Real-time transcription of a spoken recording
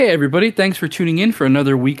Hey, everybody. Thanks for tuning in for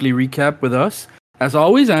another weekly recap with us. As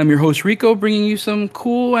always, I'm your host, Rico, bringing you some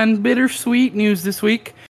cool and bittersweet news this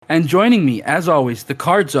week. And joining me, as always, the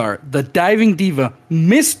cards are the diving diva,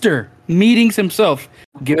 Mr. Meetings himself.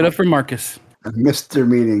 Give it up for Marcus. Mr.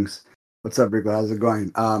 Meetings. What's up, Rico? How's it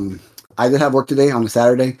going? I did have work today on a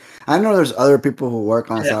Saturday. I know there's other people who work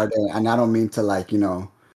on a Saturday, and I don't mean to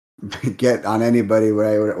get on anybody,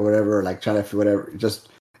 whatever, like try to whatever. Just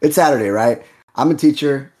it's Saturday, right? I'm a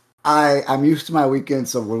teacher. I'm used to my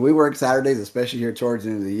weekends, so when we work Saturdays, especially here towards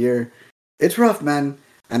the end of the year, it's rough, man.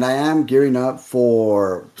 And I am gearing up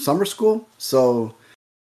for summer school, so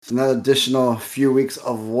it's another additional few weeks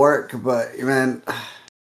of work. But man,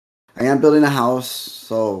 I am building a house,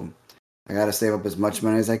 so I gotta save up as much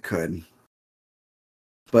money as I could.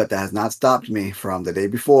 But that has not stopped me from the day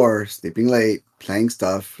before sleeping late, playing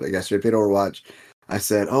stuff. Like yesterday, I played Overwatch. I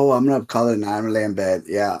said, "Oh, I'm gonna call it a night. I'm gonna lay in bed."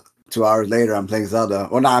 Yeah. 2 hours later, I'm playing Zelda.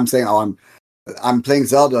 Well, no, I'm saying, I'm playing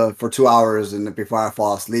Zelda for 2 hours and before I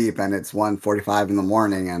fall asleep, and it's 1:45 in the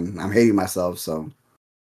morning, and I'm hating myself. So,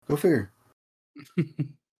 go figure.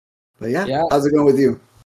 But yeah, how's it going with you?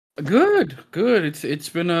 Good. It's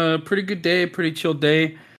been a pretty good day, pretty chill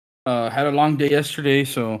day. Had a long day yesterday,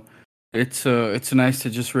 so it's nice to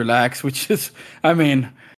just relax. Which is, I mean,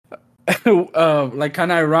 like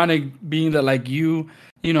kind of ironic, being that like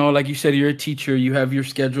you know, like you said, you're a teacher, you have your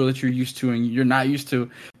schedule that you're used to, and you're not used to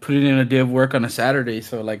putting in a day of work on a Saturday.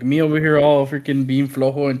 So, like, me over here all freaking being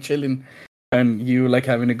flojo and chilling, and you, like,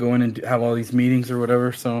 having to go in and have all these meetings or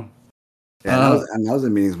whatever, so. Yeah, I was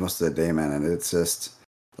in meetings most of the day, man, and it's just,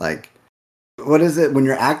 like, what is it? When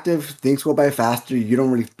you're active, things go by faster, you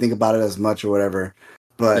don't really think about it as much or whatever,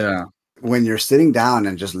 but when you're sitting down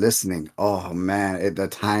and just listening, oh, man, the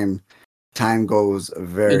time goes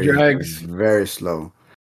very, very slow.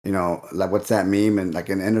 You know, like what's that meme? And like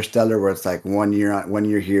in Interstellar, where it's like 1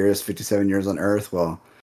 year here is 57 years on Earth. Well,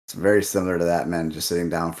 it's very similar to that, man. Just sitting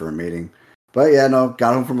down for a meeting. But yeah, no,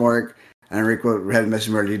 got home from work, and Enrico had messaged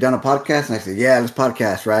me, "Are you done a podcast?" And I said, "Yeah, let's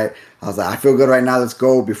podcast." Right? I was like, "I feel good right now. Let's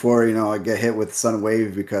go before I get hit with sun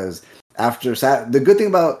wave." Because after the good thing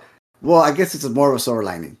about, well, I guess it's more of a silver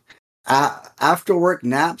lining. After work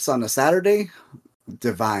naps on a Saturday,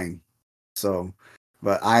 divine. So.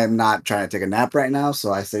 But I am not trying to take a nap right now,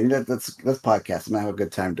 so I say, let's podcast. I'm gonna have a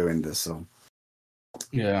good time doing this. So,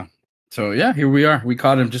 yeah. So yeah, here we are. We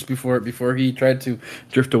caught him just before he tried to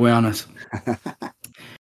drift away on us.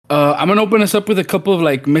 I'm gonna open us up with a couple of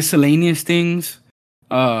like miscellaneous things,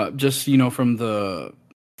 just from the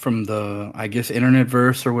I guess internet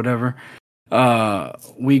verse or whatever.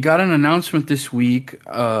 We got an announcement this week.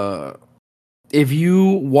 If you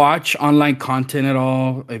watch online content at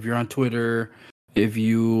all, if you're on Twitter. If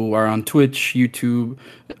you are on Twitch, YouTube,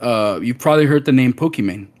 you've probably heard the name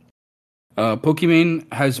Pokimane.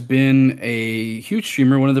 Pokimane has been a huge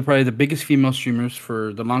streamer, one of probably the biggest female streamers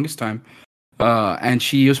for the longest time. And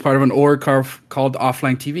she was part of an org called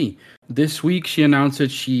Offline TV. This week, she announced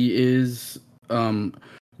that she is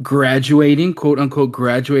graduating, quote unquote,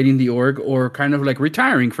 graduating the org, or kind of like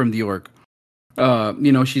retiring from the org.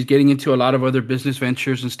 She's getting into a lot of other business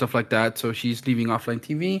ventures and stuff like that. So she's leaving Offline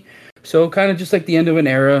TV. So kind of just like the end of an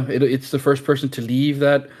era. It's the first person to leave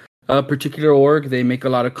that particular org. They make a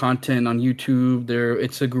lot of content on YouTube.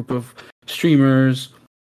 It's a group of streamers.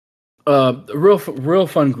 Real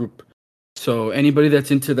fun group. So anybody that's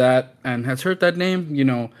into that and has heard that name,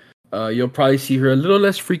 you'll probably see her a little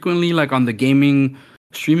less frequently, like on the gaming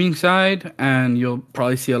streaming side, and you'll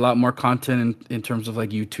probably see a lot more content in terms of like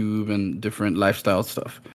YouTube and different lifestyle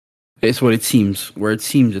stuff. It's what it seems, where it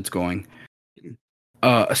seems it's going.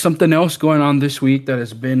 Something else going on this week that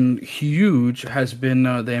has been huge has been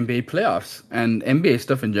the NBA playoffs and NBA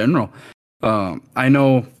stuff in general. I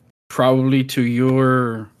know probably to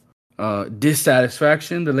your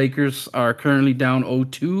dissatisfaction, the Lakers are currently down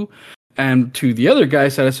 0-2, and to the other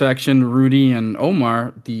guy's satisfaction, Rudy and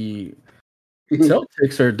Omar, the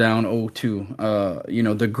Celtics are down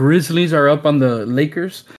 0-2. The Grizzlies are up on the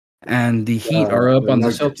Lakers, and the Heat are up on the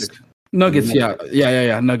Celtics. Nuggets,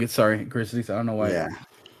 yeah. Nuggets, sorry. Grizzlies, I don't know why.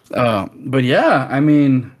 Yeah. But yeah, I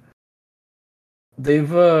mean, they've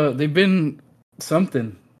been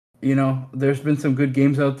something. There's been some good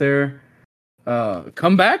games out there.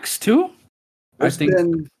 Comebacks too. There's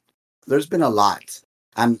been a lot,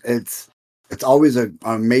 and it's always an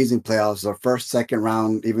amazing playoffs. The first, second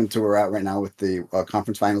round, even to where we're at right now with the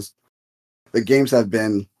conference finals. The games have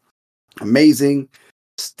been amazing,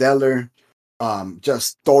 stellar.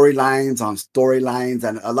 Just storylines on storylines,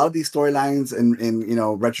 and a lot of these storylines in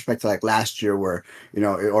retrospect to like last year, where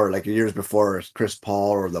or like years before, Chris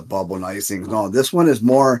Paul or the bubble and all these things. No, this one is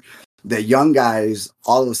more the young guys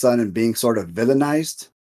all of a sudden being sort of villainized,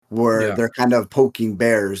 where Yeah. they're kind of poking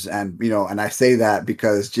bears. And, and I say that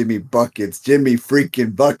because Jimmy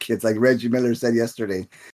freaking Buckets, like Reggie Miller said yesterday,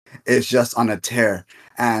 is just on a tear.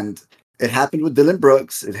 And it happened with Dylan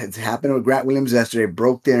Brooks. It has happened with Grant Williams yesterday.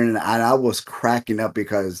 Broke there, and I was cracking up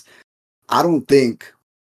because I don't think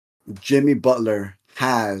Jimmy Butler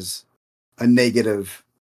has a negative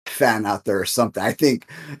fan out there or something. I think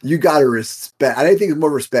you got to respect. I think it's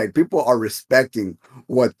more respect. People are respecting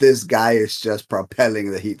what this guy is just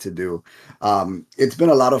propelling the Heat to do. It's been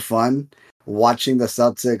a lot of fun watching the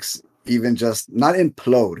Celtics even just not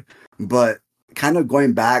implode, but kind of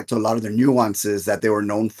going back to a lot of their nuances that they were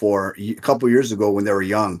known for a couple years ago when they were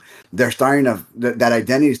young. They're starting to, that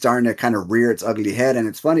identity is starting to kind of rear its ugly head. And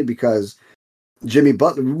it's funny because Jimmy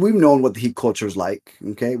Butler, we've known what the Heat culture is like.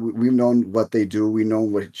 Okay, we've known what they do. We know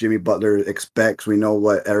what Jimmy Butler expects. We know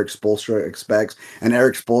what Eric Spoelstra expects, and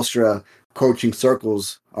Eric Spoelstra coaching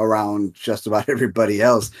circles around just about everybody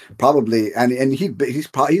else, probably. And he's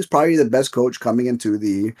probably the best coach coming into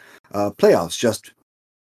the playoffs. Just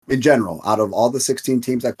in general, out of all the 16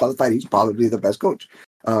 teams that qualified, he's probably the best coach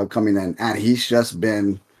coming in, and he's just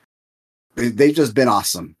been. They've just been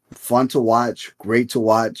awesome, fun to watch, great to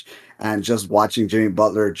watch, and just watching Jimmy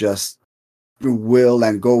Butler just will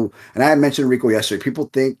and go. And I mentioned Rico yesterday. People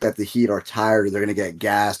think that the Heat are tired or they're going to get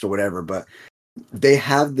gassed or whatever, but they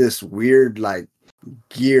have this weird like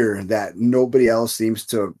gear that nobody else seems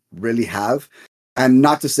to really have. And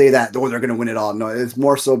not to say that they're going to win it all. No, it's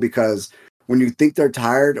more so because when you think they're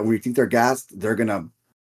tired and when you think they're gassed, they're going to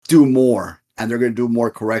do more. And they're going to do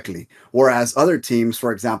more correctly. Whereas other teams,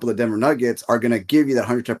 for example, the Denver Nuggets, are going to give you that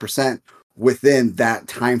 110% within that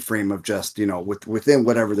time frame of just, within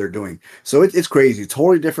whatever they're doing. So it's crazy.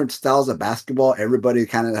 Totally different styles of basketball. Everybody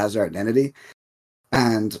kind of has their identity.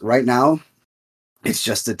 And right now, it's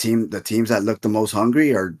just the teams that look the most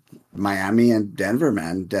hungry are Miami and Denver,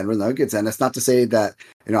 man. Denver Nuggets. And it's not to say that,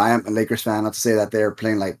 I am a Lakers fan, not to say that they're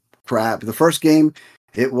playing like crap. The first game,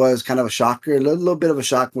 it was kind of a shocker, a little bit of a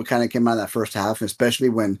shock what kind of came out of that first half, especially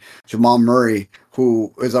when Jamal Murray,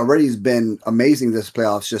 who has already been amazing this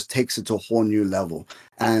playoffs, just takes it to a whole new level.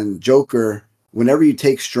 And Joker, whenever you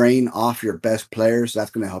take strain off your best players,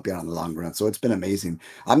 that's going to help you out in the long run. So it's been amazing.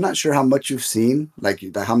 I'm not sure how much you've seen, like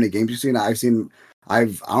how many games you've seen.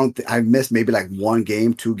 I've missed maybe like 1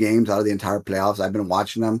 game, 2 games out of the entire playoffs. I've been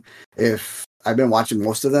watching them. If I've been watching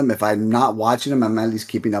most of them. If I'm not watching them, I'm at least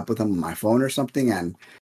keeping up with them on my phone or something. And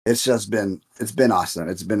it's been awesome.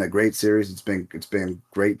 It's been a great series. It's been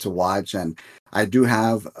great to watch. And I do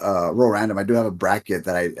have real random. I do have a bracket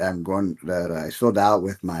that I filled out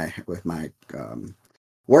with my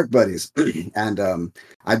work buddies. And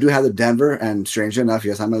I do have the Denver. And strangely enough,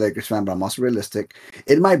 yes, I'm a Lakers fan, but I'm also realistic.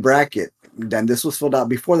 In my bracket, then this was filled out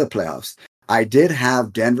before the playoffs. I did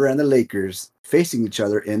have Denver and the Lakers facing each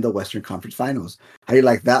other in the Western Conference Finals. How do you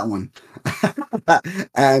like that one?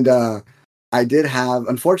 And I did have,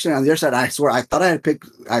 unfortunately, on the other side, I swear I thought I had picked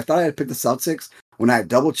the Celtics. When I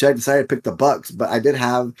double checked, decided to pick the Bucks, but I did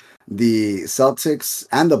have the Celtics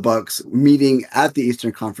and the Bucks meeting at the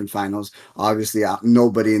Eastern Conference Finals. Obviously,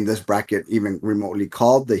 nobody in this bracket even remotely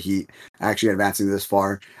called the Heat actually advancing this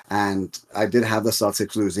far, and I did have the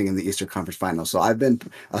Celtics losing in the Eastern Conference Finals. So I've been,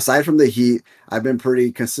 aside from the Heat, I've been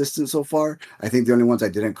pretty consistent so far. I think the only ones I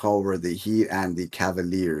didn't call were the Heat and the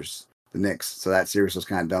Cavaliers, the Knicks. So that series was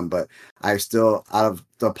kind of dumb, but I still, out of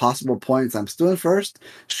the possible points, I'm still in first.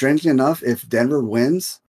 Strangely enough, if Denver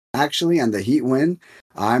wins, actually, and the Heat win,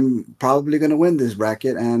 I'm probably going to win this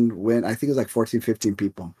bracket and win. I think it's like 14, 15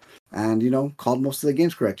 people. And, called most of the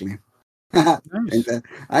games correctly. Nice.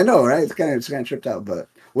 I know, right? It's kind of tripped out, but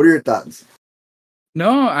what are your thoughts?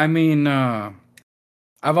 No, I mean,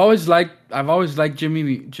 I've always liked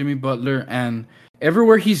Jimmy Butler, and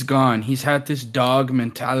everywhere he's gone, he's had this dog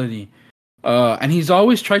mentality. And he's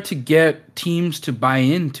always tried to get teams to buy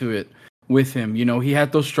into it with him. He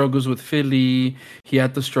had those struggles with Philly. He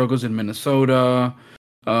had the struggles in Minnesota.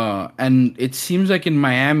 And it seems like in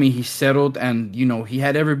Miami, he settled and, he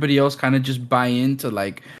had everybody else kind of just buy into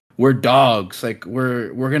like, we're dogs. Like,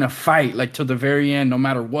 we're going to fight like till the very end, no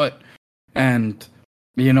matter what. And,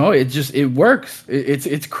 it works.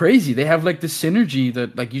 It's crazy. They have like this synergy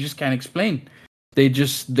that like you just can't explain.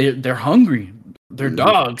 They're hungry. They're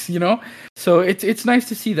dogs, So it's nice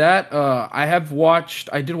to see that. I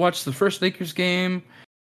did watch the first Lakers game.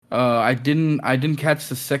 I didn't catch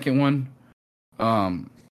the second one.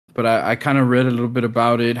 But I kind of read a little bit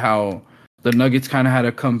about it, how the Nuggets kind of had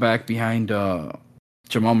a comeback behind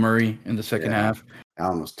Jamal Murray in the second half. That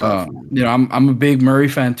one was tough. I'm a big Murray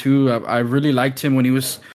fan too. I really liked him when he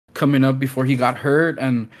was coming up before he got hurt,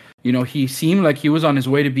 and he seemed like he was on his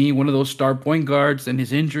way to being one of those star point guards, and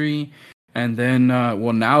his injury, and then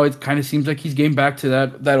now it kind of seems like he's getting back to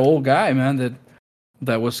that old guy, man,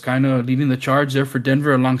 that was kind of leading the charge there for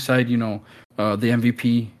Denver alongside the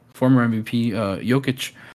MVP, former MVP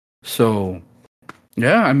Jokic. So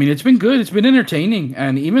yeah, I mean it's been good, it's been entertaining,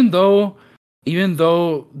 and even though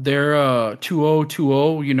they're 2-0,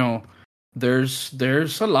 2-0,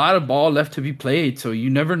 there's a lot of ball left to be played, so you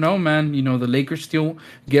never know, man. The Lakers still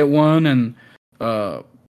get one, and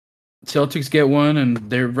Celtics get one, and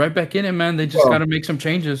they're right back in it, man. They just got to make some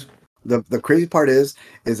changes. The crazy part is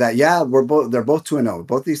that they're both 2-0.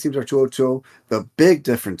 Both these teams are 2-0. The big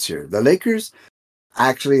difference here, the Lakers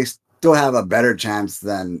actually still have a better chance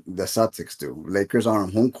than the Celtics do. Lakers are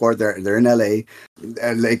on home court. They're in LA.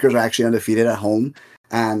 Lakers are actually undefeated at home.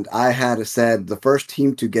 And I had said the first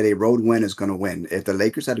team to get a road win is going to win. If the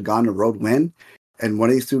Lakers had gone a road win in one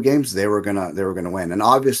of these two games, they were gonna win. And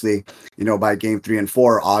obviously, by game 3 and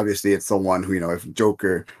 4, obviously it's the one who, if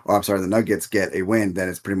the Nuggets get a win, then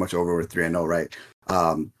it's pretty much over with 3-0, right?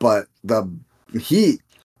 But the Heat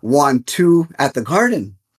won 2 at the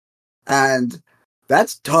Garden, and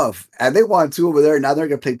that's tough. And they won 2 over there. Now they're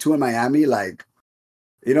gonna play 2 in Miami, like.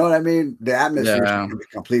 You know what I mean? The atmosphere is going to be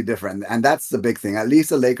completely different. And that's the big thing. At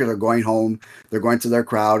least the Lakers are going home. They're going to their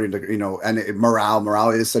crowd. And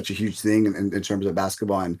morale is such a huge thing in terms of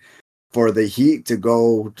basketball. And for the Heat to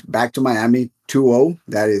go back to Miami 2-0,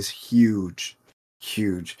 that is huge.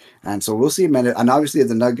 Huge. And so we'll see. Man. And obviously, if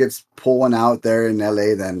the Nuggets pull one out there in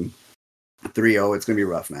LA, then 3-0, it's going to be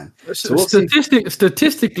rough, man. So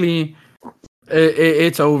statistically,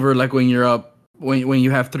 it's over. Like when you're up, when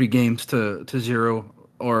you have 3 games to 0.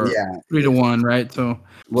 Or 3-1, right? So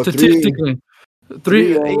statistically,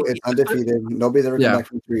 3-0 is undefeated. Nobody's ever come back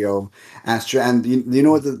from 3-0. And you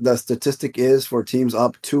know what the statistic is for teams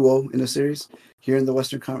up 2-0 in a series here in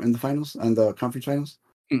the in the finals and the conference finals?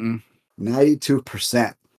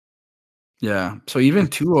 92%. Yeah. So even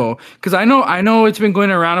 2-0, because I know it's been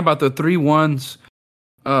going around about the 3-1s.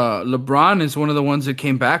 LeBron is one of the ones that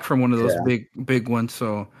came back from one of those big ones.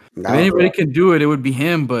 So if anybody can do it, it would be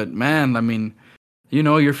him. But man, I mean.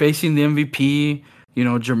 You're facing the MVP.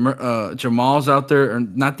 Jamal's out there, or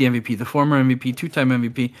not the MVP, the former MVP, 2-time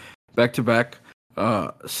MVP, back to back.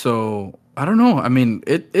 So I don't know. I mean,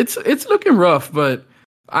 it's looking rough, but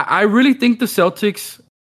I really think the Celtics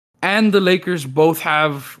and the Lakers both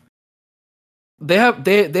have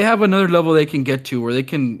another level they can get to where they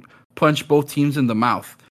can punch both teams in the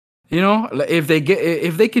mouth. If they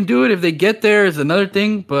can do it, if they get there is another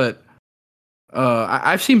thing. But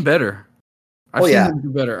I've seen better. I've seen them do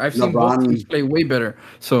better. I've seen both teams play way better.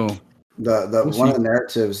 So the one of the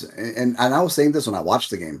narratives, and I was saying this when I watched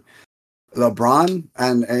the game. LeBron,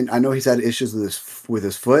 and I know he's had issues with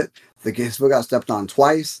his foot. His foot got stepped on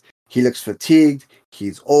twice. He looks fatigued.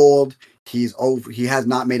 He's old. He's over. He has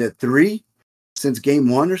not made a 3 since game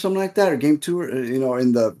 1 or something like that, or game 2, or,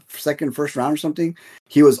 in the first round or something.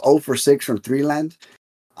 He was 0 for 6 from 3 land.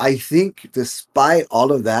 I think despite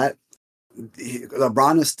all of that,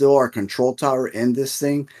 LeBron is still our control tower in this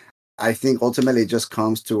thing. I think ultimately it just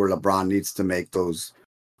comes to where LeBron needs to make those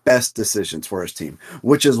best decisions for his team,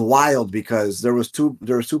 which is wild because there was two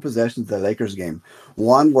possessions in the Lakers game.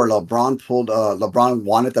 One where LeBron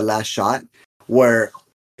wanted the last shot, where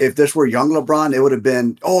if this were young LeBron, it would have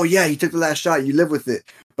been, oh yeah, he took the last shot, you live with it.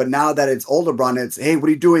 But now that it's old LeBron, it's, hey, what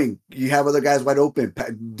are you doing? You have other guys wide open,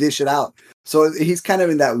 dish it out. So he's kind of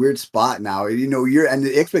in that weird spot now. And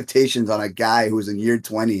the expectations on a guy who's in year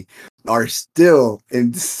 20 are still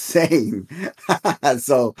insane.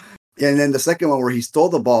 So, and then the second one where he stole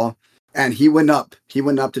the ball and he went up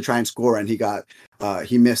to try and score, and he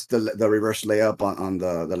missed the reverse layup on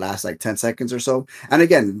the last 10 seconds or so. And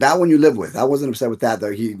again, that one you live with. I wasn't upset with that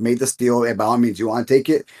though. He made the steal. By all means, you want to take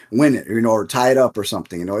it, win it, or tie it up or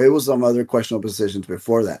something. It was some other questionable decisions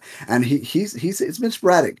before that. And he's it's been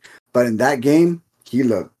sporadic, but in that game he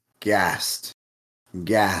looked gassed.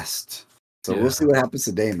 So we'll see what happens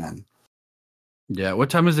today, man. Yeah. What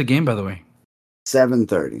time is the game, by the way?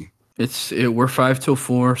 7:30. We're 5 till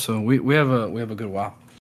 4, so we have a good while.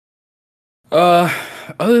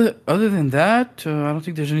 Other than that, I don't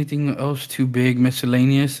think there's anything else too big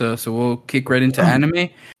miscellaneous. So we'll kick right into anime.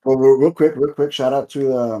 Well, real quick, shout out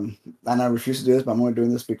to and I refuse to do this, but I'm only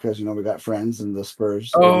doing this because we got friends in the Spurs.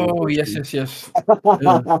 Oh yes.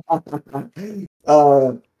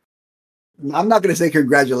 I'm not gonna say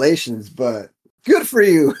congratulations, but good for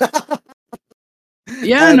you.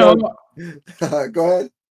 Yeah, no. Go ahead.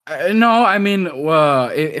 No, I mean,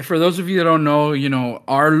 for those of you that don't know,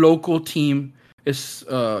 our local team is,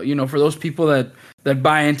 for those people that that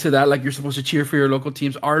buy into that. Like you're supposed to cheer for your local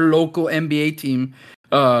teams. Our local NBA team,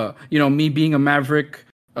 me being a Maverick,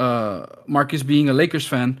 Marcus being a Lakers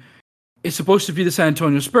fan, is supposed to be the San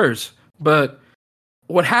Antonio Spurs. But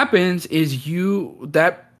what happens is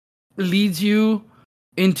that leads you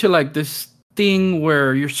into like this thing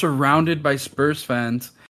where you're surrounded by Spurs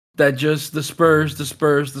fans that just the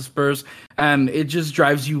Spurs, and it just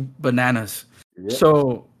drives you bananas. Yep.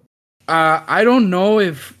 So I don't know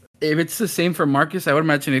if it's the same for Marcus. I would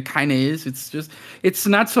imagine it kind of is. It's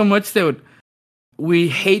not so much that we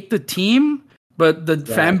hate the team, but the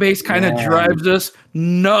fan base kind of drives us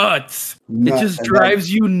nuts. It just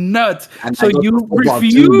drives you nuts. So you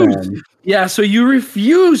refuse. So you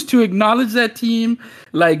refuse to acknowledge that team.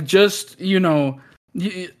 Like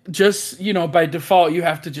by default, you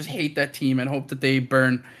have to just hate that team and hope that they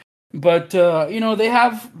burn. But they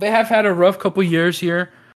have had a rough couple years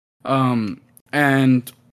here,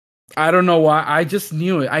 and I don't know why. I just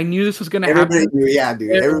knew it. I knew this was gonna happen.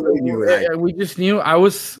 Everybody knew it. We just knew. I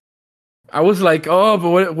was like, oh,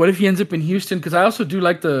 but what if he ends up in Houston? Because I also do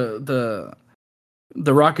like the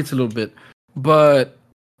Rockets a little bit, but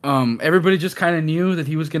everybody just kind of knew that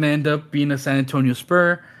he was gonna end up being a San Antonio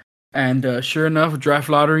Spur, and sure enough, draft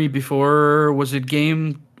lottery before, was it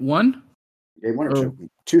game 1? Game 1 or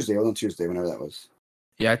Tuesday? It was on Tuesday, whenever that was.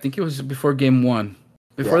 Yeah, I think it was before game 1.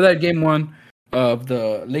 Before that game 1 of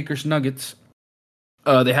the Lakers Nuggets,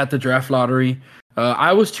 they had the draft lottery.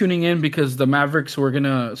 I was tuning in because the Mavericks were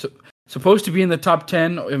supposed to be in the top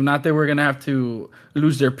 10. If not, they were gonna have to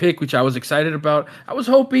lose their pick, which I was excited about. I was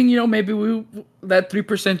hoping, maybe that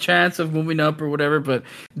 3% chance of moving up or whatever, but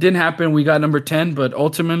didn't happen. We got number 10, but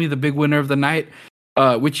ultimately the big winner of the night,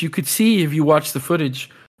 which you could see if you watch the footage,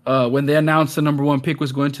 when they announced the number 1 pick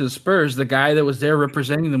was going to the Spurs, the guy that was there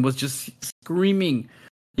representing them was just screaming,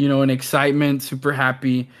 in excitement, super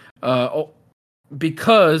happy.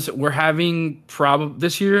 Because we're having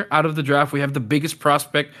this year out of the draft, we have the biggest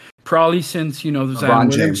prospect probably since Zion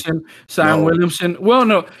Williamson. Well,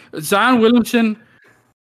 no, Zion Williamson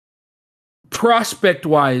prospect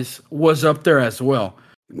wise was up there as well.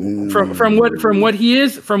 From what he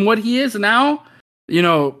is now,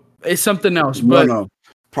 it's something else. But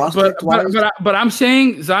prospect wise, but I'm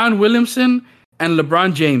saying Zion Williamson and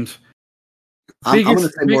LeBron James. I'm going to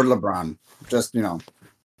say more LeBron, just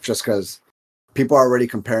because people are already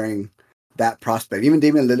comparing that prospect. Even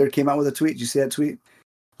Damian Lillard came out with a tweet. Did you see that tweet?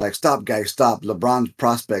 Like, stop, guys, stop. LeBron's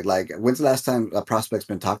prospect. Like, when's the last time a prospect's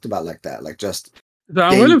been talked about like that? Like, just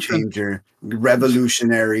game changer,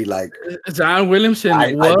 revolutionary. Like Zion Williamson.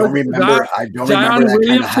 I don't remember. That kind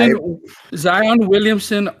of hype. Zion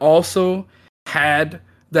Williamson also had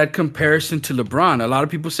that comparison to LeBron. A lot of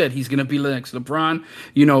people said he's gonna be the next LeBron.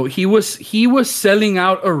 He was selling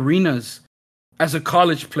out arenas as a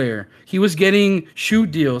college player. He was getting shoe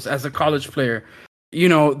deals as a college player.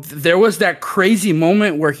 There was that crazy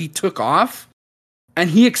moment where he took off and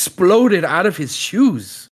he exploded out of his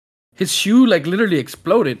shoes. His shoe literally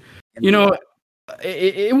exploded.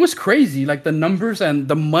 It was crazy. Like the numbers and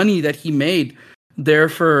the money that he made there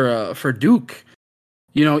for Duke.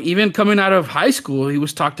 Even coming out of high school, he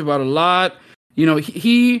was talked about a lot.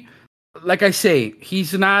 He like I say,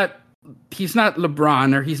 he's not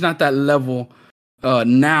LeBron, or he's not that level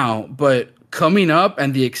now, but coming up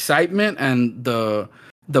and the excitement and the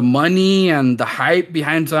money and the hype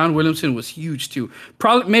behind Zion Williamson was huge too.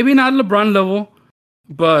 Probably maybe not LeBron level,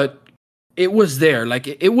 but it was there. Like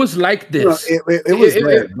it was like this. It was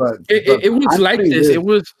there, but it was like this. It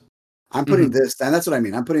was. I'm putting this, and that's what I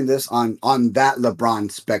mean. I'm putting this on that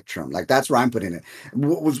LeBron spectrum. Like that's where I'm putting it.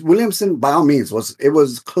 Was Williamson, by all means, it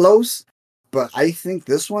was close, but I think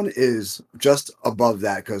this one is just above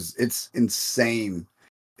that because it's insane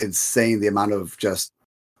the amount of just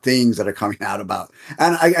things that are coming out about.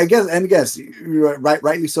 And I guess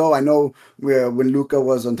rightly so. I know when Luka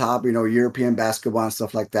was on top, European basketball and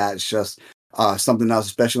stuff like that, it's just something else,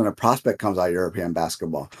 especially when a prospect comes out of European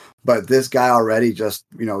basketball. But this guy already just,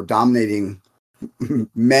 dominating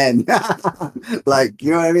men, like,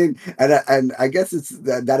 you know what I mean? And I guess it's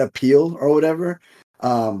that appeal or whatever.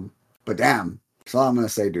 But damn, that's all I'm going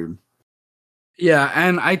to say, dude. Yeah,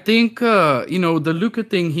 and I think, the Luka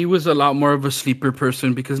thing, he was a lot more of a sleeper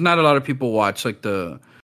person because not a lot of people watch like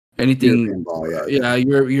anything. European ball,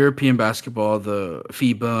 European basketball, the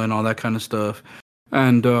FIBA and all that kind of stuff.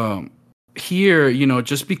 And here,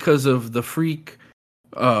 just because of the freak,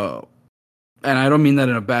 and I don't mean that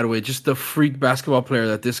in a bad way, just the freak basketball player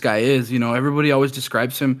that this guy is, everybody always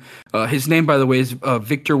describes him. His name, by the way, is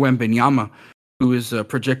Victor Wembanyama, who is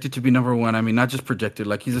projected to be number 1. I mean, not just projected,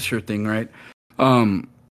 like he's a sure thing, right?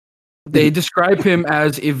 They describe him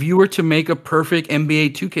as if you were to make a perfect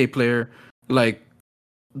NBA 2K player, like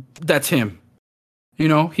that's him. You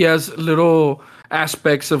know, he has little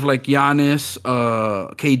aspects of like Giannis,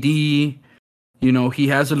 KD. You know, he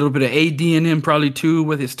has a little bit of AD in him probably too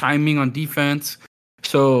with his timing on defense.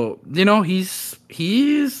 So, you know, he's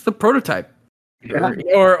the prototype. Yeah.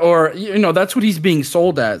 Or you know, that's what he's being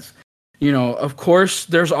sold as. You know, of course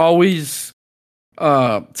there's always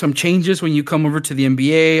some changes when you come over to the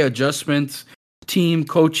NBA, adjustments, team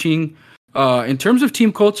coaching. In terms of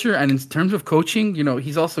team culture and in terms of coaching, you know,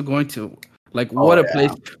 he's also going to like what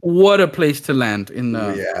a place to land in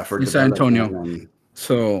for San Antonio. development.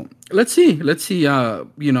 So let's see.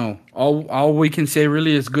 You know, all we can say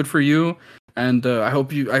really is good for you, and I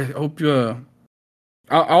hope you.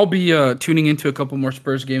 I'll be tuning into a couple more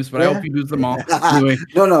Spurs games, but I hope you lose them all. Anyway,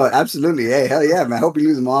 No, absolutely. Hey, hell yeah, man. I hope you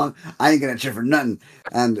lose them all. I ain't gonna cheer for nothing.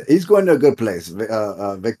 And he's going to a good place.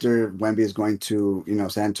 Victor Wemby is going to,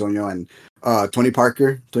 San Antonio, and Tony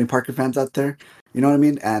Parker fans out there. You know what I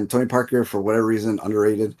mean? And Tony Parker, for whatever reason,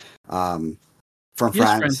 underrated. From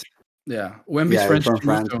France. French. Yeah, Wemby's French from too,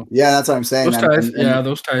 France. so. Yeah, that's what I'm saying. Those ties.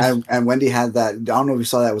 Those ties. And Wendy had that. I don't know if you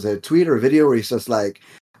saw that. It was a tweet or a video where he's just like,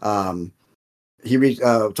 he reached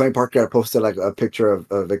Tony Parker had posted like a picture of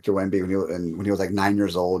Victor Wemby when he was like 9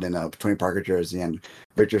 years old in a Tony Parker jersey, and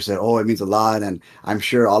Victor said, "Oh, it means a lot, and I'm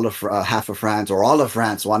sure all of half of France or all of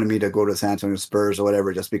France wanted me to go to San Antonio Spurs or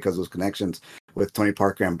whatever just because of those connections with Tony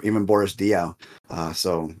Parker and even Boris Diaw.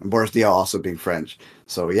 And Boris Diaw also being French.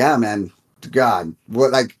 So yeah, man, God,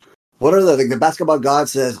 what are the basketball god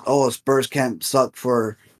says? Oh, Spurs can't suck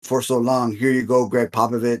for so long. Here you go, Greg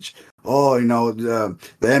Popovich. Oh, the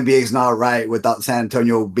NBA is not right without San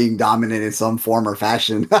Antonio being dominant in some form or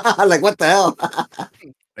fashion. Like, what the hell?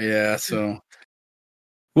 Yeah, so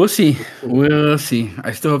we'll see. We'll see.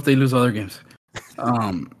 I still hope they lose other games.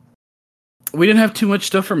 We didn't have too much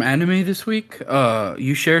stuff from anime this week.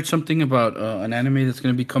 You shared something about an anime that's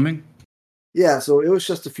going to be coming. Yeah, so it was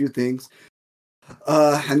just a few things.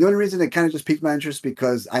 And the only reason it kind of just piqued my interest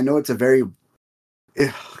because I know it's a very,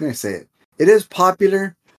 how can I say it? It is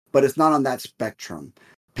popular, but it's not on that spectrum.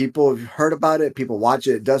 People have heard about it. People watch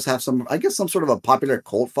it. It does have some sort of a popular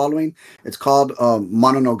cult following. It's called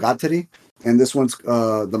Mononogatari. And this one's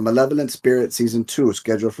The Malevolent Spirit Season 2,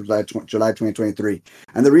 scheduled for July 2023.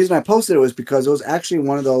 And the reason I posted it was because it was actually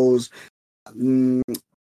one of those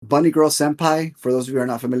Bunny Girl Senpai. For those of you who are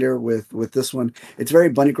not familiar with this one, it's very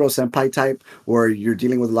Bunny Girl Senpai type, where you're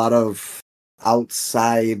dealing with a lot of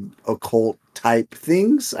outside occult type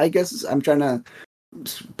things. I guess I'm trying to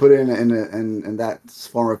put it in that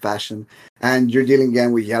form of fashion. And you're dealing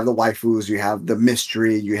again with, you have the waifus, you have the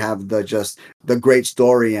mystery, you have the great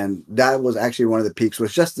story, and that was actually one of the peaks,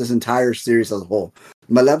 was just this entire series as a whole.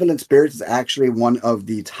 Malevolent Spirits is actually one of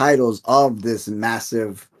the titles of this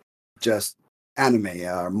massive just anime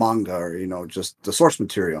or manga, or just the source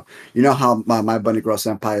material. You know how My Bunny Girl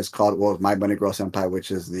Senpai is called, well, My Bunny Girl Senpai, which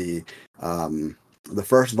is the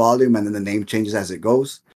first volume, and then the name changes as it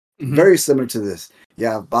goes. Mm-hmm. Very similar to this. You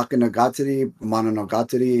have Bakunogatari,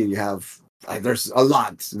 Mononogatari, and you have there's a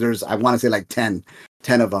lot. There's, I want to say, like 10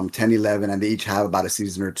 of them, 10, 11, and they each have about a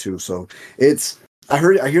season or two. So it's, I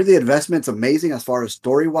hear the investment's amazing as far as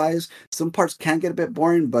story wise. Some parts can get a bit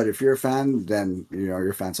boring, but if you're a fan, then you're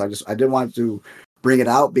a fan. So I did want to bring it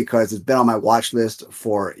out because it's been on my watch list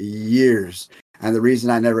for years. And the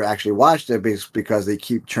reason I never actually watched it is because they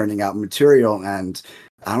keep churning out material, and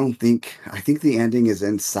I think the ending is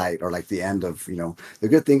in sight, or like the end of, the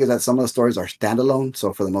good thing is that some of the stories are standalone.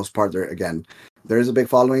 So for the most part, there is a big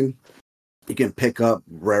following. You can pick up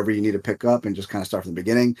wherever you need to pick up and just kind of start from the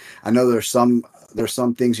beginning. I know there's some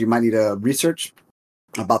things you might need to research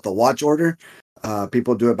about the watch order.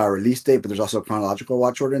 People do it by release date, but there's also a chronological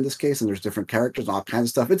watch order in this case, and there's different characters and all kinds of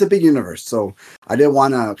stuff. It's a big universe. So I did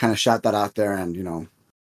want to kind of shout that out there and,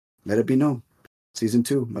 let it be known. Season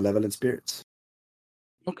 2, Malevolent Spirits.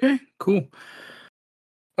 Okay, cool.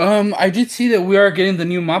 I did see that we are getting the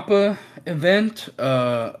new MAPPA event.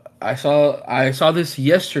 I saw this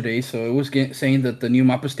yesterday, so it was saying that the new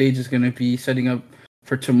MAPPA stage is going to be setting up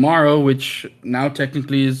for tomorrow, which now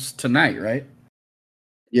technically is tonight, right?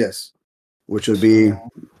 Yes, which would be,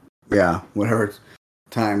 whatever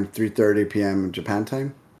time, 3:30 p.m. Japan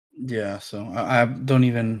time. Yeah, so I don't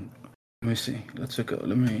even. Let me see. Let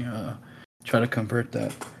me try to convert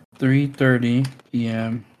that. 3:30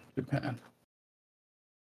 p.m. Japan.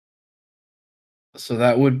 So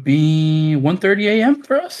that would be 1:30 a.m.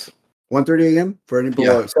 for us. 1:30 a.m. for any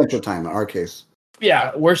people Central Time in our case.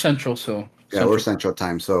 Yeah, we're Central, so. Yeah, we're Central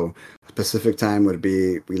Time. So Pacific Time would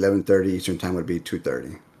be 11:30. Eastern Time would be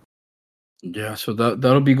 2:30. Yeah, so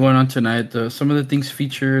that'll be going on tonight. Some of the things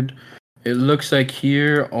featured, it looks like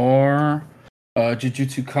here are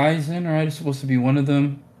Jujutsu Kaisen, right? It's supposed to be one of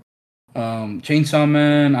them. Chainsaw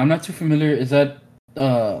Man. I'm not too familiar. Is that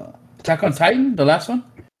Attack on That's Titan, the last one?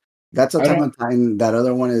 that's I Attack don't. on Titan. That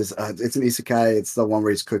other one is it's an isekai. It's the one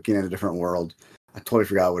where he's cooking in a different world. I totally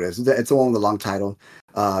forgot what it is. It's the one with the long title.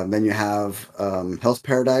 Then you have Hell's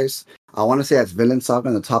Paradise. I want to say that's Villain Saga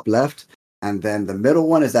in the top left. And then the middle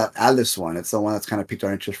one is that Alice one. It's the one that's kind of piqued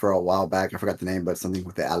our interest for a while back. I forgot the name, but something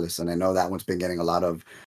with the Alice. And I know that one's been getting a lot of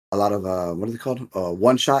what are they called?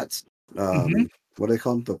 One shots. Mhm. What are they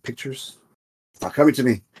called? The pictures? Coming to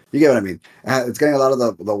me. You get what I mean. It's getting a lot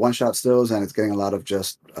of the one shot stills, and it's getting a lot of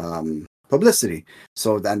just publicity.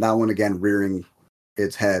 So that one again rearing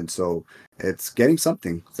its head. So it's getting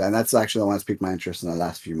something, and that's actually the one that's piqued my interest in the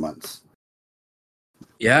last few months.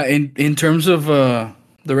 Yeah, in terms of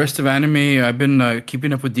the rest of anime, I've been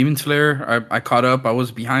keeping up with Demon Slayer. I caught up. I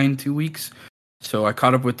was behind 2 weeks, so I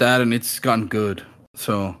caught up with that, and it's gotten good.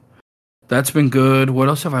 So that's been good. What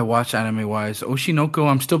else have I watched anime wise? Oshinoko.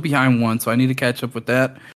 I'm still behind one, so I need to catch up with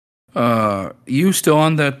that. You still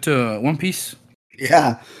on that One Piece?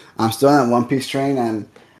 Yeah, I'm still on that One Piece train, and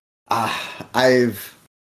uh, I've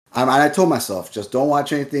I told myself just don't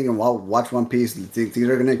watch anything and watch One Piece. Things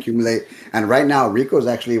are going to accumulate. And right now, Rico's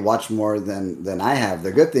actually watched more than I have.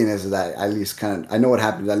 The good thing is that I at least kind of I know what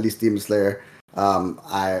happens. At least Demon Slayer.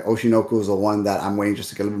 I Oshinoku is the one that I'm waiting just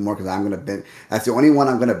to get a little bit more because I'm gonna binge. That's the only one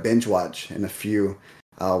I'm gonna binge watch in a few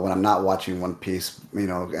when I'm not watching One Piece. You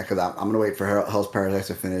know, because I'm gonna wait for Hell's Paradise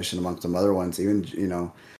to finish and amongst some other ones. Even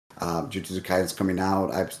Jujutsu Kaisen's coming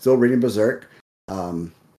out. I'm still reading Berserk.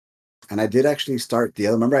 Um, and I did actually start the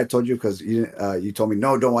other. Remember, I told you because you told me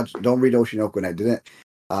no, don't read Oshinoku, and I didn't.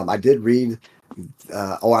 I did read,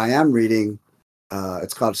 or I am reading.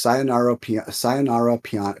 It's called Sayonara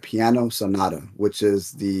Piano Sonata, which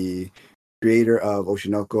is the creator of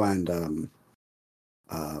Oshinoku and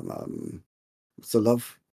what's the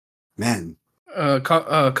love man?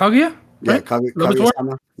 Kaguya, Yeah, right? Love is War.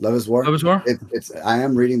 Kaguya-sama, Love is War. Love is War. It's I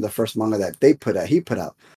am reading the first manga that he put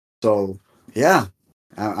out. So yeah,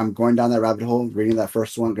 I'm going down that rabbit hole, reading that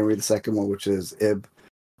first one, gonna read the second one, which is Ib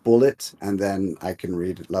Bullet, and then I can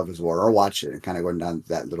read Love is War or watch it and kind of going down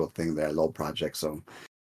that little thing there, little project. So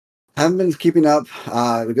I haven't been keeping up.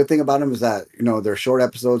 The good thing about them is that they're short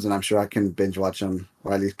episodes, and I'm sure I can binge watch them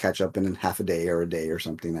or at least catch up in half a day or a day or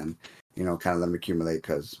something, and kind of let them accumulate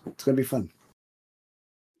because it's gonna be fun.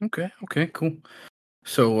 Okay. Okay. Cool.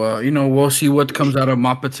 So we'll see what comes out of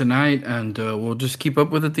Mappa tonight, and we'll just keep up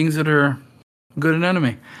with the things that are good in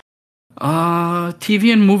anime.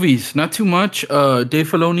 TV and movies, not too much. Dave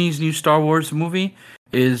Filoni's new Star Wars movie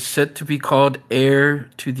is set to be called Heir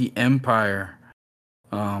to the Empire.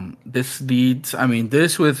 This leads, I mean,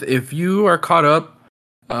 this with if you are caught up,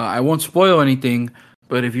 I won't spoil anything,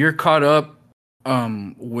 but if you're caught up,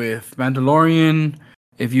 with Mandalorian,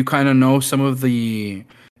 if you kind of know some of the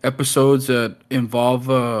episodes that involve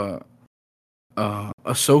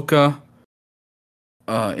Ahsoka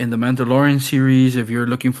in the Mandalorian series, if you're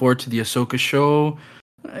looking forward to the Ahsoka show,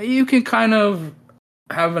 you can kind of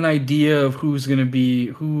have an idea of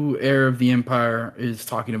who Heir of the Empire is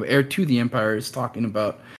talking about, Heir to the Empire is talking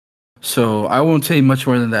about. So I won't say much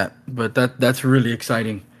more than that, but that's really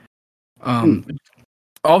exciting. Hmm.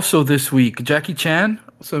 Also this week, Jackie Chan.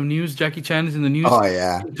 Some news. Jackie Chan is in the news. Oh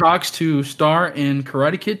yeah, He talks to star in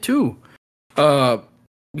Karate Kid 2. Uh,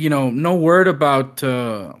 no word about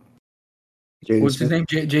Jaden what's his Smith.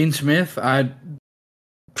 name, Jane Smith. I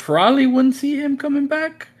probably wouldn't see him coming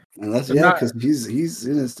back. Unless I'm not. because he's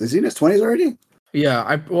in his is he in his 20s already? Yeah,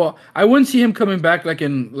 I wouldn't see him coming back like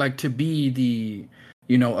to be the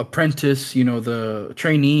apprentice, the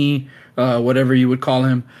trainee, whatever you would call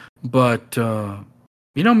him. But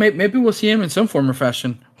maybe we'll see him in some form or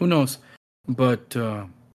fashion. Who knows? But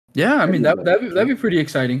yeah, I mean that'd be pretty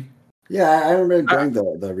exciting. Yeah, I remember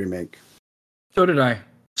enjoying the remake. So did I.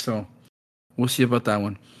 So we'll see about that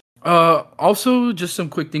one. Also, just some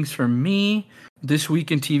quick things for me this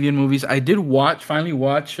week in TV and movies. I did finally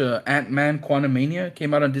watch Ant-Man Quantumania.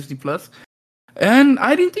 Came out on Disney Plus, and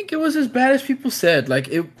I didn't think it was as bad as people said. Like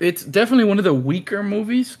it's definitely one of the weaker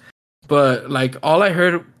movies, but like all I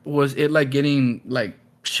heard was it like getting like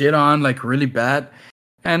shit on like really bad,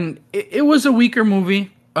 and it was a weaker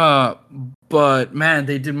movie. But man,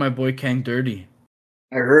 they did my boy Kang dirty.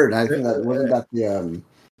 I heard. I think that wasn't that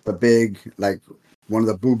the big like one of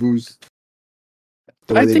the boo boos.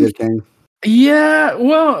 The way I they think did things. Yeah,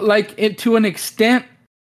 well, like to an extent,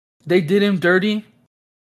 they did him dirty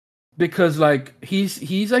because like he's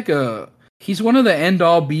one of the end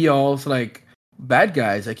all be alls like bad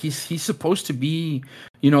guys. Like he's supposed to be,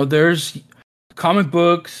 there's comic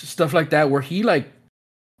books, stuff like that, where he like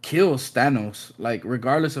kills Thanos, like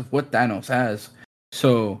regardless of what Thanos has.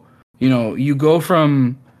 So, you go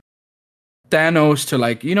from Thanos to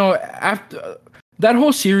like, after that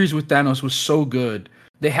whole series with Thanos was so good.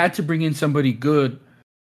 They had to bring in somebody good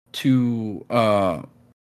to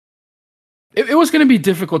it was going to be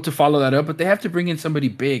difficult to follow that up, but they have to bring in somebody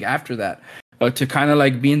big after that to kind of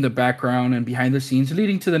like be in the background and behind the scenes,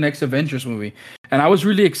 leading to the next Avengers movie. And I was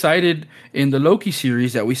really excited in the Loki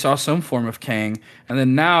series that we saw some form of Kang, and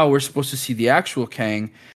then now we're supposed to see the actual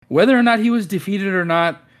Kang. Whether or not he was defeated or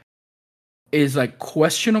not is like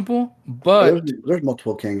questionable, but there's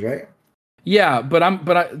multiple Kangs, right? yeah,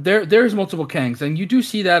 but there's multiple Kangs, and you do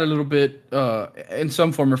see that a little bit in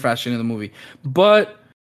some form or fashion in the movie, but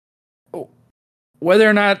whether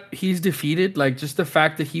or not he's defeated, like just the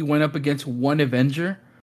fact that he went up against one Avenger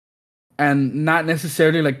and not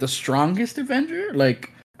necessarily like the strongest Avenger,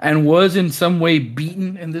 like, and was in some way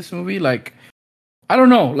beaten in this movie, like, I don't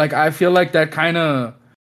know, like I feel like that kind of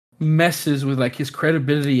messes with like his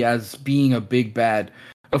credibility as being a big bad.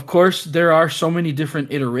 Of course, there are so many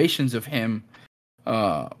different iterations of him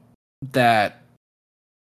that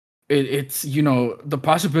it's the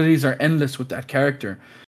possibilities are endless with that character.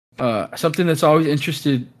 Something that's always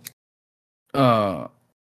interested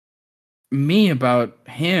me about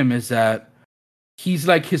him is that he's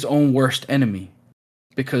like his own worst enemy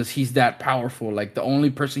because he's that powerful. Like the only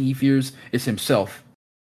person he fears is himself,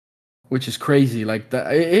 which is crazy. Like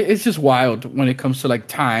it's just wild when it comes to like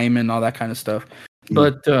time and all that kind of stuff.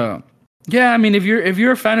 But yeah, I mean, if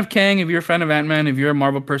you're a fan of Kang, if you're a fan of Ant-Man, if you're a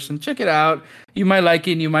Marvel person, check it out. You might like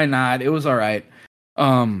it, and you might not. It was all right.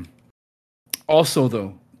 Also,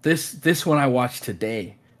 though, this one I watched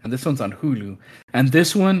today, and this one's on Hulu, and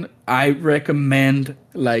this one I recommend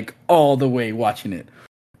like all the way watching it.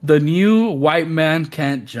 The new White Man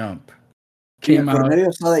Can't Jump came out. I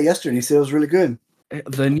saw that yesterday. He said it was really good.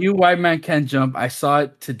 The new White Man Can't Jump. I saw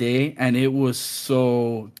it today, and it was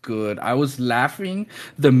so good. I was laughing.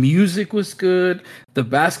 The music was good. The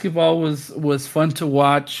basketball was fun to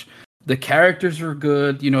watch. The characters were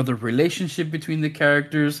good. The relationship between the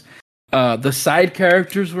characters. The side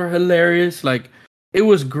characters were hilarious. Like it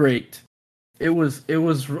was great. It was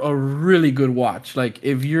a really good watch. Like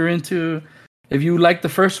if you like the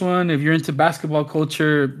first one, if you're into basketball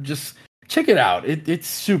culture, just check it out. It's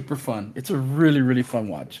super fun. It's a really, really fun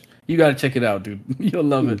watch. You got to check it out, dude. You'll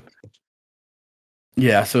love it.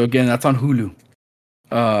 Yeah. So again, that's on Hulu.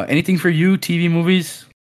 Anything for you? TV, movies?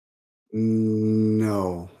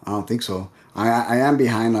 No, I don't think so. I am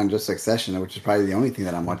behind on just Succession, which is probably the only thing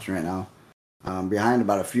that I'm watching right now. Behind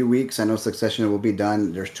about a few weeks. I know Succession will be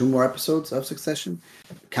done. There's 2 more episodes of Succession.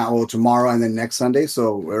 Tomorrow and then next Sunday.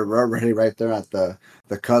 So we're already right there at the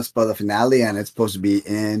cusp of the finale, and it's supposed to be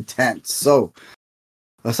intense. So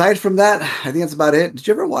aside from that, I think that's about it. Did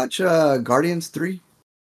you ever watch Guardians 3?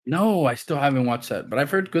 No, I still haven't watched that, but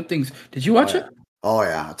I've heard good things. Did you watch it? Oh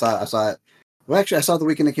yeah, I saw it. Well, actually, I saw it the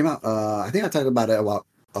weekend it came out. I think I talked about it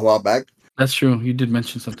a while back. That's true. You did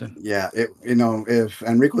mention something. Yeah, if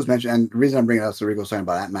Enrico's mentioned, and the reason I'm bringing it up is Enrico's talking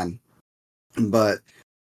about Ant-Man, but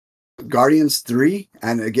Guardians 3,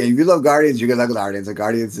 and again, if you love Guardians, you're gonna like Guardians. And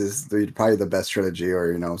Guardians is probably the best trilogy,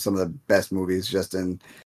 or some of the best movies just in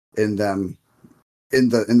the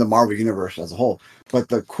Marvel universe as a whole. But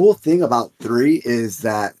the cool thing about 3 is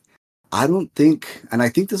that I don't think, and I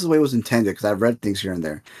think this is the way it was intended because I've read things here and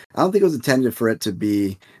there. I don't think it was intended for it to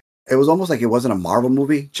be. It was almost like it wasn't a Marvel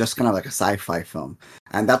movie, just kind of like a sci-fi film,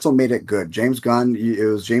 and that's what made it good. James Gunn,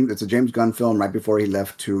 it's a James Gunn film right before he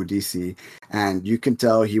left to DC, and you can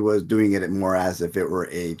tell he was doing it more as if it were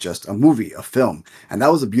just a movie, a film, and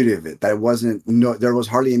that was the beauty of it. That it wasn't there was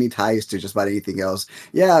hardly any ties to just about anything else.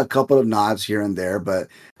 Yeah, a couple of nods here and there, but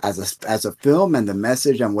as a film and the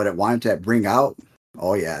message and what it wanted to bring out,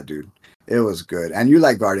 oh yeah, dude. It was good, and you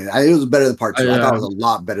like Guardian. It was better than part 2. I thought it was a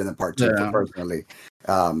lot better than part 2, personally.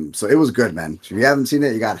 So it was good, man. If you haven't seen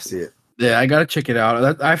it, you got to see it. Yeah, I gotta check it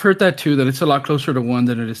out. I've heard that too. That it's a lot closer to 1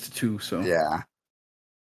 than it is to 2. So yeah.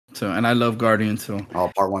 So and I love Guardian. So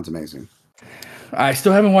part 1's amazing. I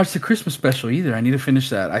still haven't watched the Christmas special either. I need to finish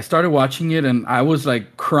that. I started watching it and I was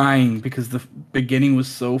like crying because the beginning was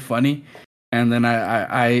so funny, and then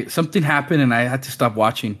I something happened and I had to stop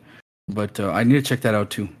watching. But I need to check that out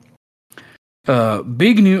too.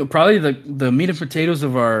 Big news, probably the meat and potatoes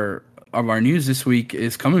of our news this week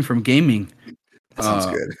is coming from gaming. That sounds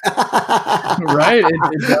good. Right?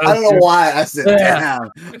 It does, I don't know why I said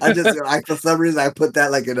damn. For some reason I put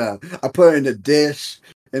that like I put it in a dish,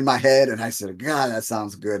 in my head, and I said, "God, that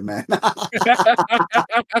sounds good, man."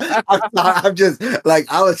 I'm just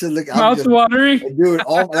like I was just looking. I'm Mouth just watering. dude.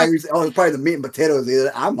 All like you said, oh, it's probably the meat and potatoes.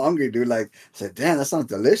 I'm hungry, dude. Like I said, damn, that sounds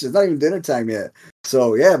delicious. It's not even dinner time yet.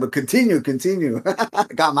 So yeah, but continue.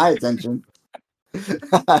 Got my attention.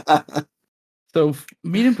 So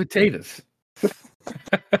meat and potatoes.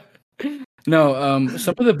 No,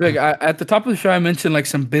 some of the big at the top of the show I mentioned like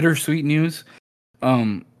some bittersweet news.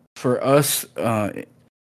 For us,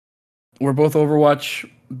 we're both Overwatch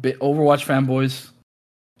fanboys.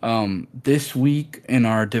 This week in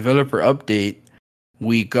our developer update,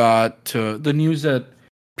 we got the news that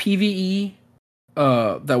PvE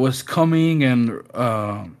that was coming and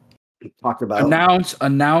Talked about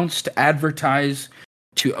announced, advertised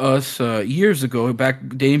to us years ago,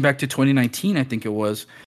 dating back to 2019, I think it was,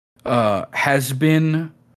 has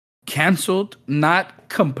been canceled, not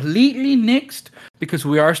completely nixed, because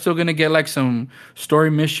we are still gonna get like some story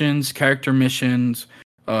missions, character missions,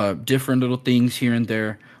 different little things here and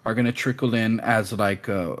there are gonna trickle in as like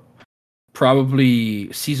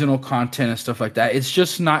probably seasonal content and stuff like that. It's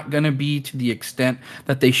just not gonna be to the extent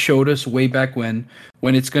that they showed us way back when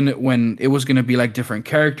it was gonna be like different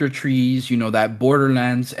character trees, that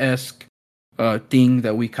Borderlands-esque thing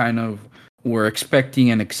that we kind of were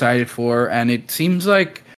expecting and excited for. And it seems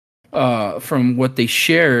like from what they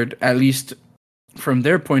shared, at least from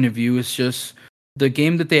their point of view, it's just the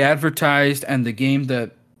game that they advertised and the game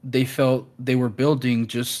that they felt they were building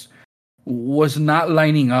just was not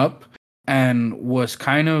lining up and was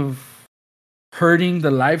kind of hurting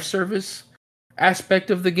the live service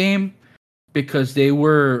aspect of the game, because they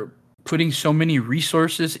were putting so many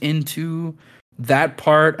resources into that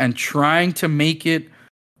part and trying to make it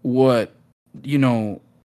what, the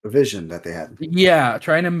vision that they had. yeah,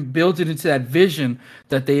 trying to build it into that vision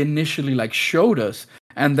that they initially like showed us.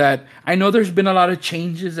 And that I know there's been a lot of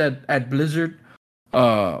changes at Blizzard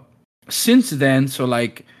since then. So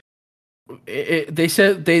like they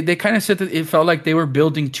said they kind of said that it felt like they were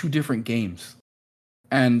building two different games,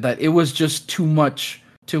 and that it was just too much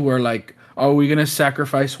to where like, are we gonna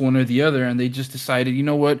sacrifice one or the other? And they just decided, you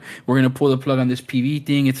know what, we're gonna pull the plug on this PvE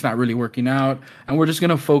thing. It's not really working out, and we're just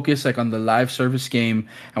gonna focus like on the live service game,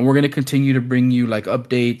 and we're gonna continue to bring you like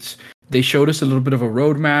updates. They showed us a little bit of a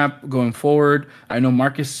roadmap going forward. I know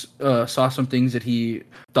Marcus saw some things that he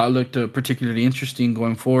thought looked particularly interesting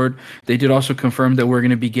going forward. They did also confirm that we're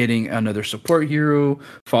going to be getting another support hero,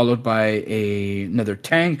 followed by another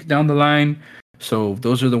tank down the line. So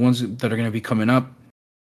those are the ones that are going to be coming up.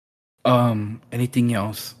 Anything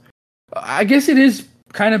else? I guess it is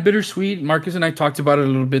kind of bittersweet. Marcus and I talked about it a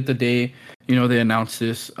little bit the day they announced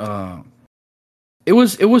this. It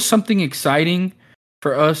was something exciting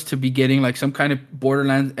for us to be getting like some kind of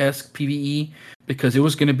Borderlands-esque PvE, because it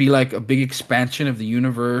was going to be like a big expansion of the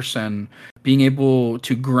universe and being able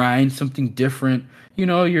to grind something different. You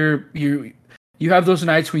have those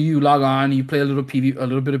nights where you log on, you play a little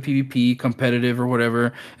bit of PvP, competitive or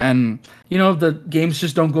whatever, and the games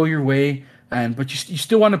just don't go your way, but you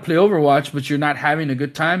still want to play Overwatch, but you're not having a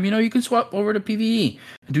good time. You can swap over to PvE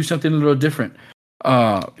and do something a little different.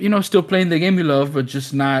 Still playing the game you love, but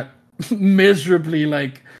just not miserably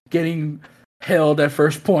like getting held at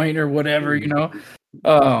first point or whatever. Like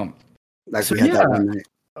so, we had that one night.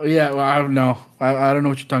 Yeah, well, I don't know. I don't know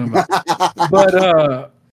what you're talking about.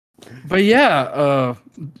 but yeah,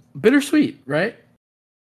 bittersweet, right?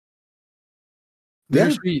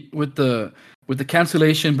 Bittersweet with the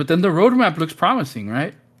cancellation, but then the roadmap looks promising,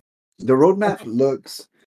 right? The roadmap looks.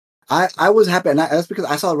 I was happy, and that's because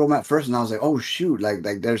I saw the roadmap first, and I was like, oh shoot, like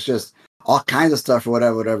there's just all kinds of stuff or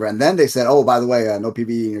whatever. And then they said, oh, by the way, no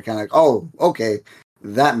PvE, and you're kind of like, oh, okay,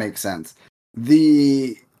 that makes sense.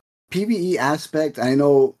 The PvE aspect, I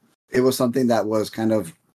know it was something that was kind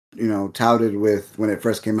of touted with when it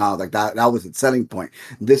first came out, like that was its selling point.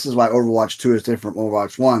 This is why Overwatch 2 is different from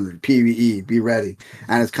Overwatch 1. PvE, be ready.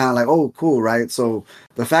 And it's kind of like, oh, cool, right? So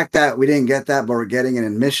the fact that we didn't get that, but we're getting it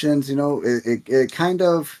in missions, it kind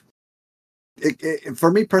of,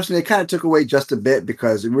 for me personally, it kind of took away just a bit,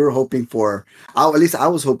 because we were hoping for, at least I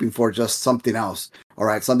was hoping for just something else. All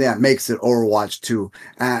right, something that makes it Overwatch 2.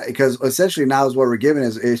 Because essentially now is what we're given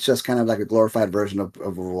is it's just kind of like a glorified version of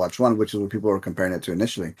Overwatch 1, which is what people were comparing it to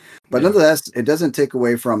initially. But nonetheless, it doesn't take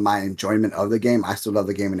away from my enjoyment of the game. I still love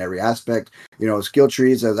the game in every aspect. Skill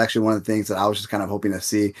trees is actually one of the things that I was just kind of hoping to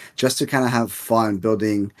see, just to kind of have fun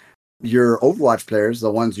building your Overwatch players, the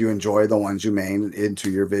ones you enjoy, the ones you main, into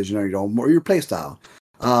your vision or your play style.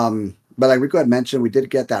 But like Rico had mentioned, we did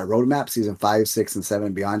get that roadmap, season 5, 6, and 7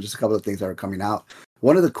 and beyond, just a couple of things that are coming out.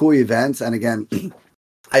 One of the cool events, and again,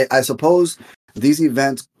 I suppose these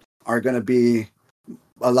events are going to be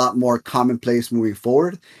a lot more commonplace moving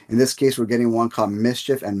forward. In this case, we're getting one called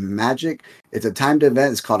Mischief and Magic. It's a timed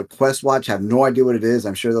event. It's called a Quest Watch. I have no idea what it is.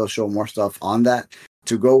 I'm sure they'll show more stuff on that.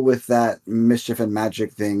 To go with that Mischief and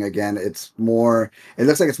Magic thing again, it's more. It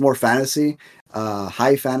looks like it's more fantasy,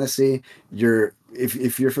 high fantasy.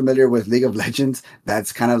 If you're familiar with League of Legends,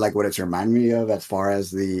 that's kind of like what it's reminding me of as far as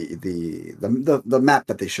the map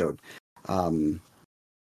that they showed.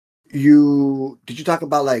 Did you talk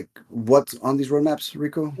about like what's on these roadmaps,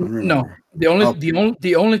 Rico? I don't No, remember.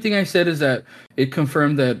 the only thing I said is that it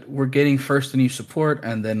confirmed that we're getting first a new support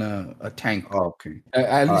and then a tank. Oh, okay.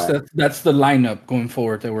 At All least right. that's the lineup going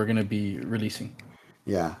forward that we're going to be releasing.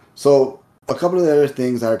 Yeah. So a couple of the other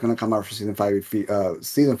things that are going to come out for season five,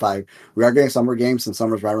 we are getting summer games, and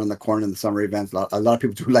summer's right around the corner in the summer events. A lot of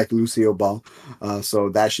people do like Lucio Ball, so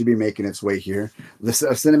that should be making its way here. The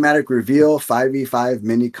cinematic reveal, 5v5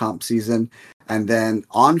 mini comp season, and then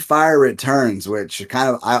On Fire returns, which kind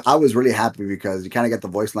of I was really happy because you kind of get the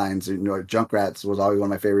voice lines. You know, Junkrats was always one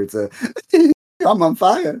of my favorites. I'm on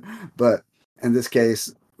fire, but in this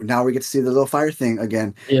case, now we get to see the little fire thing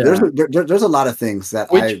again. Yeah. There's a lot of things that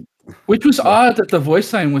which was odd that the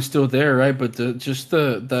voice line was still there, right? But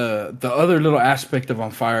the other little aspect of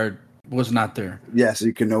On Fire was not there. Yeah, so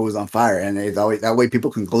you can know it was on fire, and it's always that way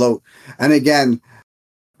people can gloat. And again,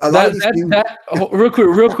 Real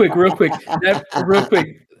quick,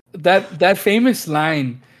 that famous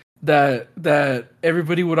line that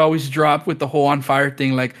everybody would always drop with the whole On Fire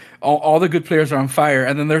thing, like all the good players are on fire,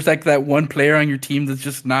 and then there's like that one player on your team that's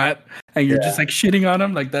just not, and you're just like shitting on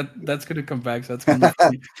him, like that's gonna come back. So that's gonna be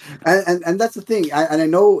funny. and that's the thing. I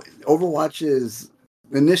know Overwatch's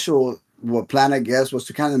initial plan, I guess, was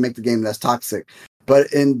to kind of make the game less toxic.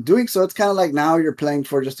 But in doing so, it's kind of like now you're playing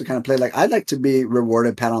for just to kind of play. Like, I'd like to be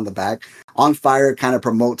rewarded, pat on the back. On Fire kind of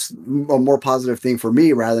promotes a more positive thing for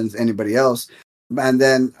me rather than anybody else. And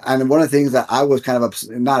one of the things that I was kind of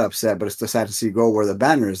not upset, but it's just sad to see go were the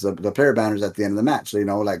banners, the player banners at the end of the match. So, you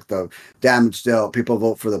know, like the damage dealt, people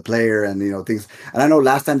vote for the player, and you know things. And I know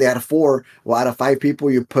last time they had 4. Well, out of 5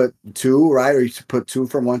 people, you put 2, right? Or you put 2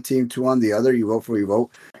 from one team, 2 on the other. You vote for you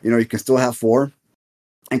vote. You know, you can still have 4.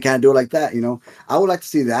 And kind of do it like that, you know. I would like to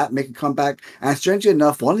see that make a comeback. And strangely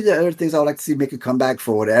enough, one of the other things I would like to see make a comeback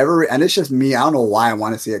for whatever, and it's just me. I don't know why I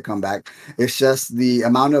want to see it come back. It's just the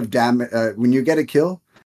amount of damage when you get a kill,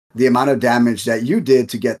 the amount of damage that you did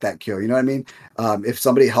to get that kill. You know what I mean? If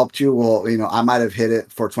somebody helped you, well, you know, I might have hit it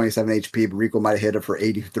for 27 HP, but Rico might have hit it for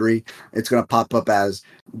 83. It's going to pop up as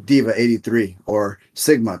Diva 83 or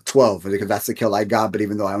Sigma 12 because that's the kill I got. But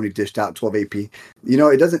even though I only dished out 12 AP, you know,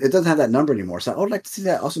 it doesn't have that number anymore. So I would like to see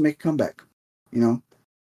that also make a comeback. You know.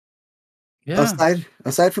 Yeah.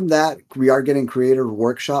 Aside from that, we are getting creator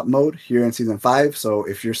workshop mode here in season 5. So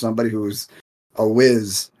if you're somebody who's a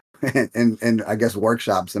whiz and I guess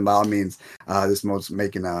workshops, and by all means, this mode's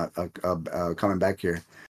making a coming back here.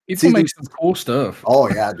 People make some cool stuff. Oh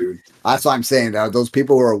yeah, dude. That's what I'm saying. Those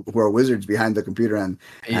people who are wizards behind the computer and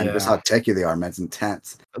just how techy they are, man. It's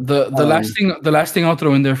intense. The last thing I'll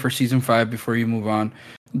throw in there for season 5 before you move on,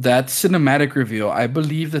 that cinematic reveal. I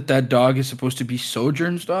believe that dog is supposed to be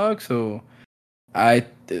Sojourn's dog, so that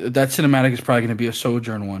cinematic is probably going to be a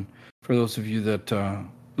Sojourn one for those of you that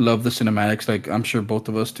love the cinematics, like I'm sure both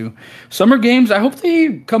of us do. Summer games, I hope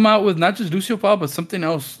they come out with not just Lucio Ball, but something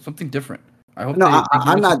else, something different. I hope. No,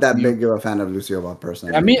 I'm not that big of a fan of Lucio Ball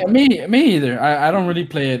personally. Me either. I don't really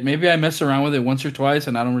play it. Maybe I mess around with it once or twice,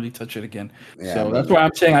 and I don't really touch it again. Yeah, so that's why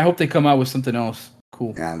I'm saying I hope they come out with something else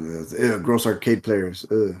cool. Yeah, gross arcade players.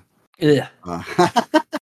 Yeah.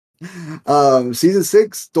 Season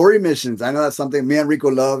 6 story missions. I know that's something me and Rico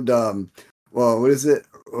loved. Well, what is it?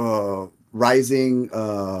 Rising,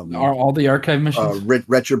 all the archive missions,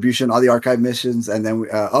 Retribution, all the archive missions, and then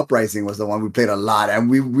Uprising was the one we played a lot, and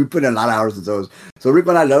we put in a lot of hours into those. So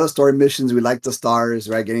Rico and I love the story missions. We like the stars,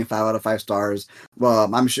 right? Getting 5 out of 5 stars.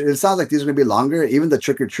 Well, I'm sure it sounds like these are going to be longer. Even the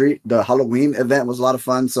Trick or Treat, the Halloween event was a lot of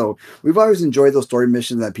fun. So we've always enjoyed those story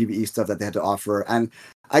missions and PvE stuff that they had to offer. And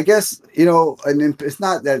I guess, you know, and it's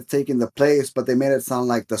not that it's taking the place, but they made it sound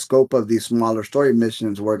like the scope of these smaller story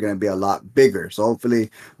missions were going to be a lot bigger. So hopefully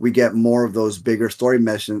we get more of those bigger story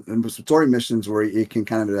missions where you can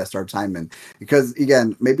kind of invest our time in. Because,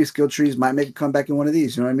 again, maybe skill trees might make a comeback in one of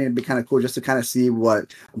these. You know what I mean? It'd be kind of cool just to kind of see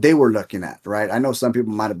what they were looking at, right? I know some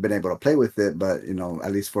people might have been able to play with it, but, you know,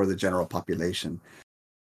 at least for the general population.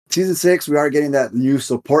 Season 6, we are getting that new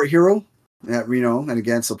support hero. You know, and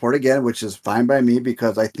again, support again, which is fine by me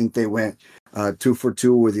because I think they went 2 for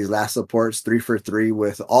 2 with these last supports, 3 for 3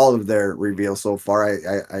 with all of their reveals so far.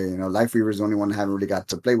 I you know, Life Weaver is the only one I haven't really got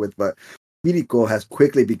to play with, but Kiriko has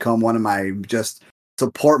quickly become one of my just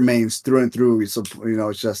support mains through and through. So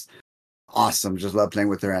it's just awesome. Just love playing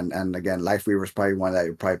with her. And again, Life Weaver is probably one that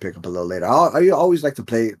you probably pick up a little later. I always like to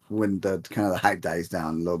play when the kind of the hype dies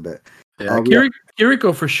down a little bit. Yeah,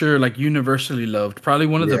 Kiriko for sure, like universally loved. Probably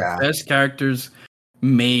one of the best characters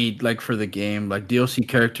made like for the game, like DLC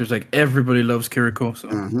characters. Like everybody loves Kiriko.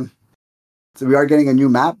 So we are getting a new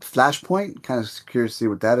map, Flashpoint. Kind of curious to see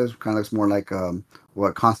what that is. Kind of looks more like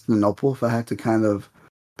Constantinople. If I had to kind of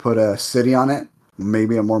put a city on it,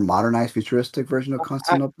 maybe a more modernized, futuristic version of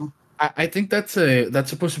Constantinople. I think that's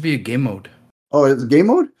supposed to be a game mode. Oh, it's a game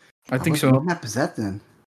mode? I think so. What map is that then?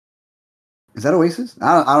 Is that Oasis?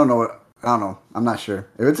 I don't know. I don't know. I'm not sure.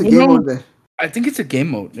 If it's a game mode, then... I think it's a game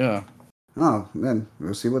mode. Yeah. Oh, then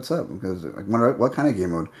we'll see what's up because I wonder what kind of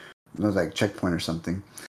game mode. It was like Checkpoint or something.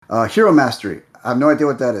 Hero Mastery. I have no idea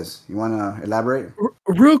what that is. You want to elaborate?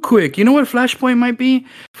 Real quick, you know what Flashpoint might be?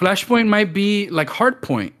 Flashpoint might be like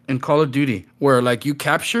Hardpoint in Call of Duty, where like you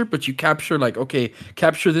capture, but you capture like, okay,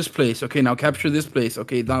 capture this place. Okay, now capture this place.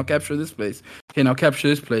 Okay, now capture this place. Okay, now capture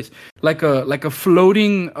this place. Like a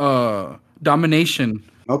floating domination.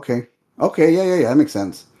 Okay. Yeah. That makes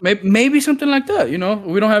sense. Maybe something like that. You know,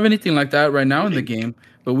 we don't have anything like that right now in the game,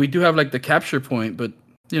 but we do have like the capture point. But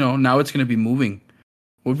now it's gonna be moving.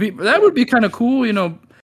 That would be kind of cool,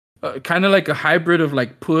 kind of like a hybrid of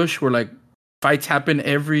like push where like fights happen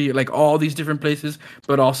like all these different places,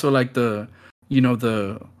 but also like the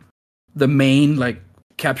main like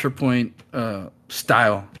capture point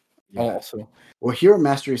style also. Well, Hero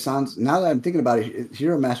Mastery sounds, now that I'm thinking about it,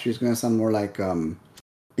 Hero Mastery is going to sound more like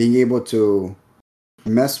being able to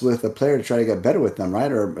mess with a player to try to get better with them,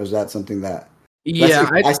 right? Or is that something that... Yeah,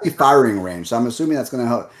 I see firing range, so I'm assuming that's going to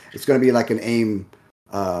help. It's going to be like an aim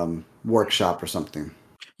workshop or something.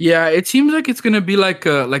 Yeah, it seems like it's gonna be like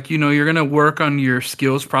you're gonna work on your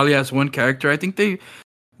skills probably as one character. I think the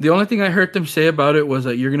only thing I heard them say about it was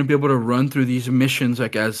that you're gonna be able to run through these missions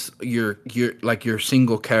like as your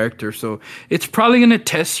single character. So it's probably gonna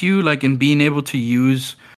test you like in being able to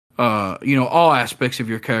use all aspects of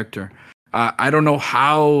your character. I don't know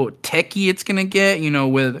how techie it's gonna get.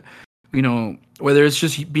 Whether it's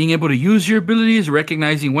just being able to use your abilities,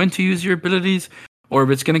 recognizing when to use your abilities. Or if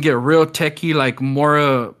it's gonna get real techie, like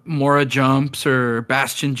Mora jumps or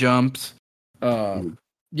Bastion jumps,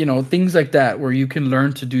 things like that, where you can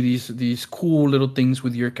learn to do these cool little things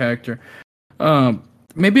with your character.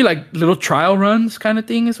 Maybe like little trial runs kind of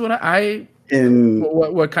thing is what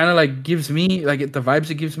what kind of like gives me like the vibes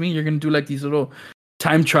it gives me. You're gonna do like these little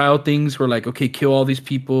time trial things where like, okay, kill all these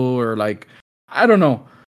people, or like, I don't know.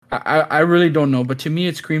 I really don't know, but to me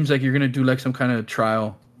it screams like you're gonna do like some kind of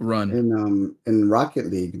trial run. In Rocket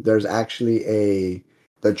League, there's actually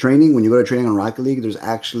the training, when you go to training on Rocket League, there's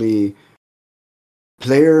actually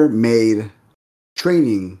player made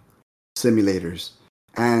training simulators,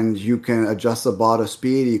 and you can adjust the ball to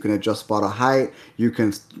speed, you can adjust ball to height, you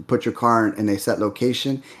can put your car in a set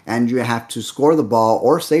location, and you have to score the ball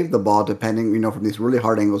or save the ball depending, from these really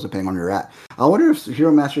hard angles depending on where you're at. I wonder if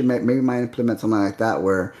Hero Mastery maybe might implement something like that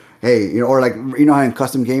where, hey, or like, how in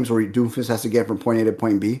custom games where Doomfist has to get from point A to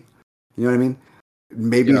point B, you know what I mean?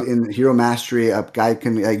 Maybe in Hero Mastery, a guy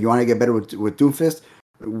can, you want to get better with Doomfist,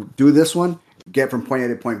 do this one, get from point A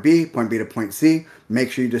to point B to point C,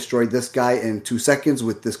 make sure you destroy this guy in 2 seconds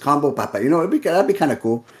with this combo, that'd be kind of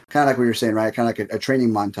cool. Kind of like what you're saying, right? Kind of like a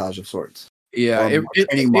training montage of sorts. Yeah,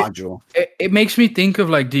 training module. It makes me think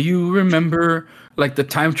of like, do you remember like the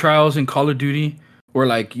time trials in Call of Duty where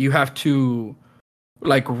like you have to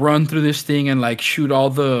like run through this thing and like shoot all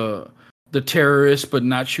the terrorists but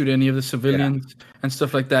not shoot any of the civilians and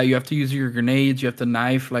stuff like that? You have to use your grenades, you have to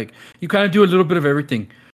knife, like you kind of do a little bit of everything.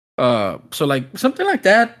 So like something like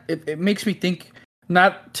that, it makes me think,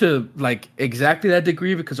 not to like exactly that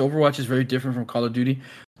degree because Overwatch is very different from Call of Duty,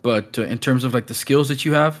 but in terms of like the skills that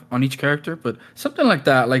you have on each character, but something like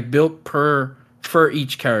that, like built for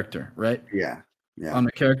each character, right? Yeah. On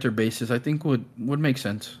a character basis, I think would make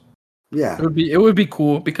sense. Yeah, it would be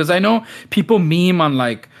cool because I know people meme on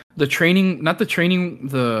like the training, not the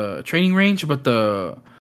training range, but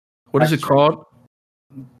what is it called?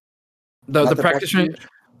 The practice range.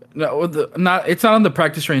 No, it's not on the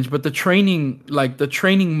practice range, but the training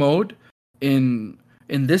mode in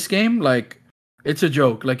this game, like it's a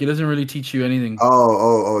joke. Like it doesn't really teach you anything.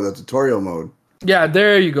 Oh, the tutorial mode. Yeah,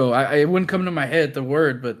 there you go. It wouldn't come to my head the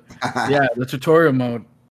word, but yeah, the tutorial mode.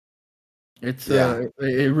 It's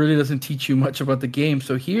it really doesn't teach you much about the game.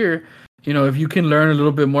 So here, if you can learn a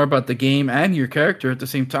little bit more about the game and your character at the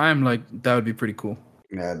same time, like that would be pretty cool.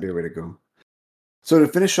 Yeah, that'd be a way to go. So to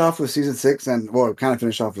finish off with season 6, and kind of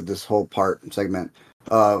finish off with this whole segment,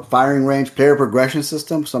 Firing range, player progression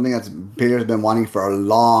system, something that's players been wanting for a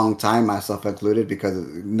long time, myself included, because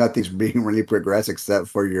nothing's being really progressed except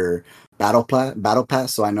for your battle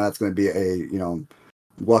pass. So I know that's going to be a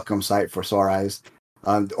welcome sight for sore eyes.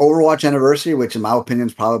 Overwatch Anniversary, which in my opinion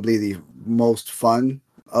is probably the most fun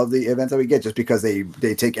of the events that we get, just because they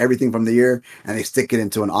take everything from the year and they stick it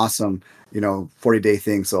into an awesome 40-day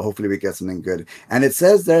thing. So hopefully we get something good. And it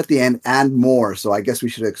says there at the end, and more. So I guess we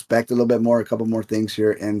should expect a little bit more, a couple more things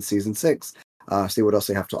here in season 6. See what else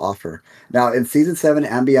they have to offer. Now in season 7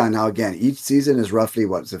 and beyond. Now again, each season is roughly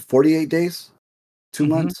 48 days, 2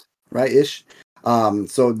 months, right? Ish.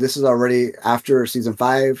 So this is already after season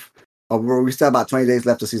 5. We still have about 20 days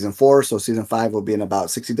left of season 4. So season 5 will be in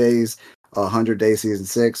about 60 days, 100 days, season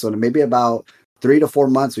 6. So maybe about 3 to 4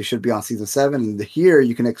 months, we should be on season 7. And here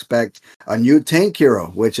you can expect a new tank hero,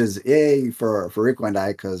 which is for Rico and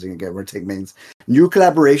I, because again, we're tank mains. New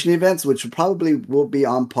collaboration events, which probably will be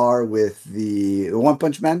on par with the One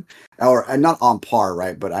Punch Man, or not on par,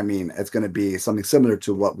 right? But I mean, it's going to be something similar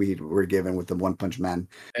to what we were given with the One Punch Man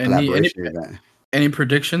collaboration event. Any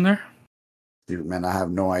prediction there? Dude, man, I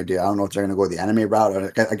have no idea. I don't know if they're gonna go the anime route.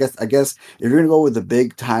 Or I guess if you're gonna go with the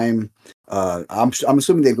big time, I'm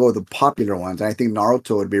assuming they go with the popular ones. And I think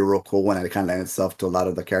Naruto would be a real cool one, and it kind of lends itself to a lot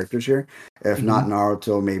of the characters here. If not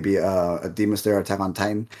Naruto, maybe a Demon Slayer, Attack on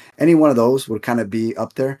Titan. Any one of those would kind of be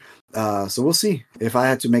up there. So we'll see. If I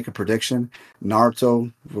had to make a prediction,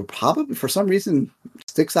 Naruto will probably, for some reason,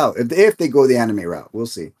 sticks out. If they go the anime route, we'll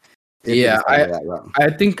see. I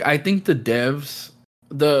think the devs.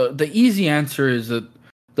 The easy answer is that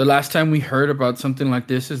the last time we heard about something like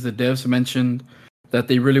this is the devs mentioned that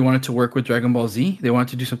they really wanted to work with Dragon Ball Z. They wanted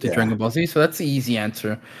to do something Dragon Ball Z. So that's the easy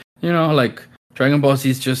answer. Like Dragon Ball Z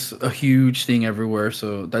is just a huge thing everywhere.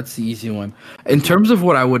 So that's the easy one. In terms of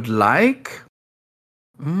what I would like,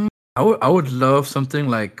 I would love something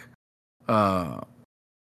like Hunter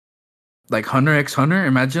x Hunter.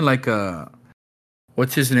 Imagine like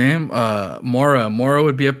what's his name? Mora. Mora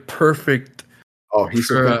would be a perfect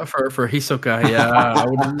Hisoka? for Hisoka, yeah, I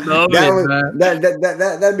would love it.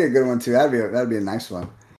 That'd be a good one too. That'd be a nice one.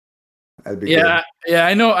 That'd be good. Yeah.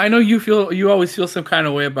 I know you always feel some kind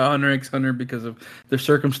of way about Hunter x Hunter because of the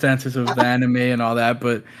circumstances of the anime and all that,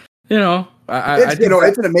 but it's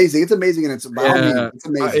amazing, and it's amazing.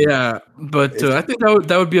 But I think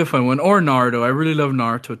that would be a fun one. Or Naruto. I really love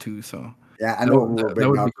Naruto too. So yeah, I know we're a big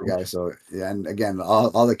Naruto guy. So yeah, and again,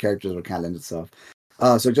 all the characters will kind of lend itself.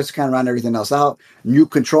 So just to kind of round everything else out, new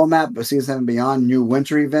control map, season 7 beyond, new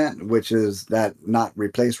winter event, which is that not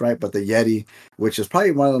replaced, right? But the Yeti, which is probably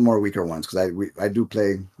one of the more weaker ones, because I do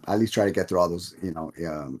play, at least try to get through all those,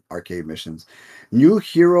 arcade missions. New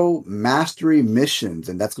hero mastery missions,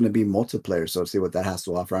 and that's going to be multiplayer. So see what that has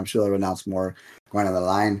to offer. I'm sure they'll announce more going on the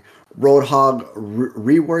line. Roadhog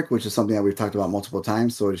rework, which is something that we've talked about multiple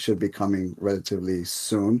times, so it should be coming relatively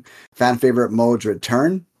soon. Fan favorite modes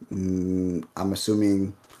return. I'm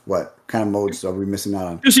assuming what kind of modes are we missing out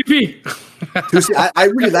on? 2CP. 2CP. I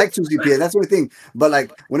really like 2CP. That's the only thing. But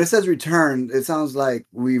like when it says return, it sounds like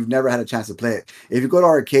we've never had a chance to play it. If you go to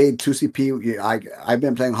arcade, 2CP, I've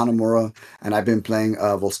been playing Hanamura and I've been playing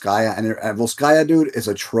Volskaya, and Volskaya, dude, is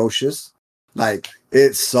atrocious. Like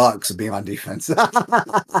it sucks being on defense.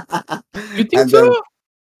 You think so?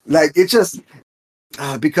 Like it just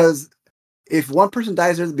because if one person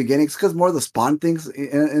dies at the beginning, it's because more of the spawn things.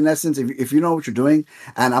 In essence, if you know what you're doing,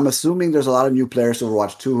 and I'm assuming there's a lot of new players to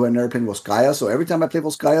Overwatch 2 who have never played Volskaya. So every time I play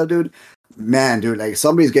Volskaya, dude, like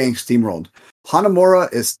somebody's getting steamrolled.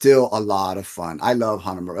 Hanamura is still a lot of fun. I love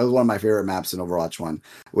Hanamura. It was one of my favorite maps in Overwatch 1,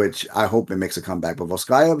 which I hope it makes a comeback. But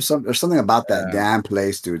Volskaya, there's something about that damn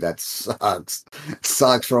place, dude, that sucks.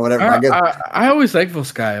 Sucks for whatever. I always like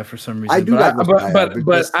Volskaya for some reason. I do like Volskaya.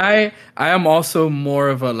 But I am also more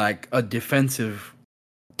of a defensive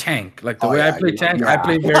tank. Like the way I play tank, I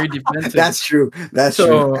play very defensive. That's true.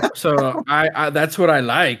 So I that's what I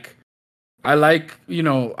like. I like,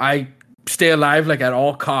 I stay alive like at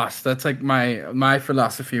all costs. That's like my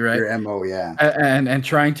philosophy, right? Your MO, yeah. And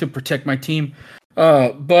trying to protect my team.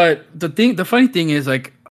 But the funny thing is,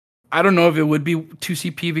 like, I don't know if it would be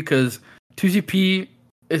 2CP, because 2CP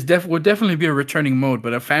would definitely be a returning mode,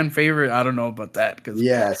 but a fan favorite, I don't know about that, because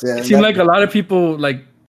it seemed like a lot of people like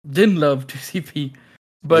didn't love 2CP.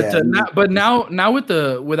 But now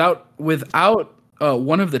without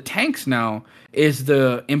one of the tanks now is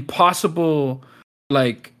the impossible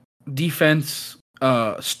like defense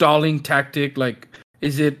stalling tactic. Like,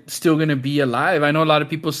 is it still going to be alive? I know a lot of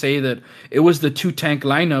people say that it was the 2 tank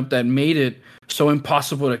lineup that made it so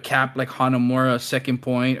impossible to cap like Hanamura second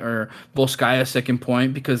point or Volskaya second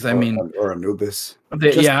point because I mean, or Anubis.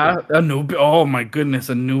 yeah, Anubis. Oh my goodness,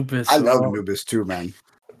 Anubis. I love Oh. Anubis too, man.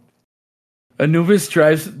 Anubis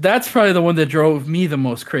drives. That's probably the one that drove me the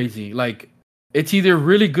most crazy. Like, it's either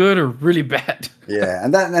really good or really bad. Yeah,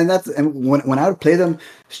 and when I would play them,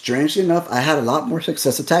 strangely enough, I had a lot more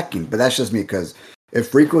success attacking. But that's just me because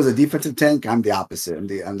if Rico's a defensive tank, I'm the opposite.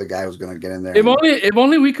 I'm the guy who's gonna get in there. If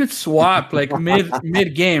only we could swap like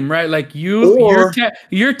mid game, right? Like Or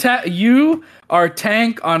you are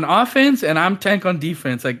tank on offense and I'm tank on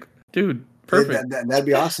defense. Like, dude, perfect. that'd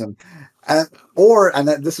be awesome. This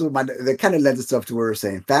is that kind of lends itself to what we're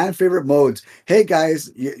saying. Fan favorite modes. Hey guys,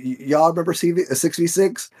 y'all remember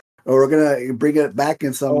 6v6? Or we're gonna bring it back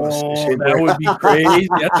in some shape. That would be crazy.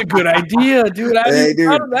 That's a good idea, dude. I didn't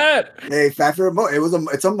even thought of that. Hey, fan favorite mode.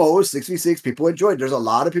 It's a mode 6v6. People enjoy it. There's a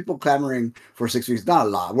lot of people clamoring for 6v6. Not a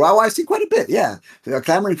lot. Well, I see quite a bit. Yeah, they're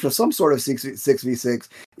clamoring for some sort of 6v6,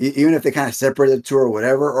 even if they kind of separate the two or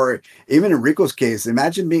whatever. Or even in Rico's case,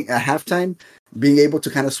 imagine being at halftime, being able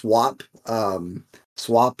to kind of swap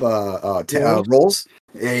roles.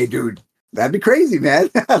 Hey, dude. That'd be crazy, man.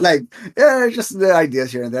 Like, yeah, just the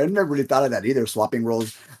ideas here and there. I never really thought of that either. Swapping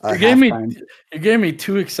roles. You gave me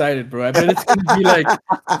too excited, bro. I bet it's gonna be like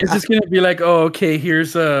it's just gonna be like, oh, okay,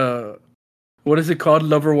 here's what is it called,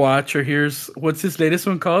 Lover Watch, or here's what's this latest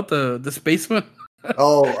one called, the space one.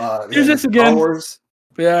 Here's this again. Wars.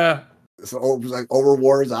 Yeah. So like Over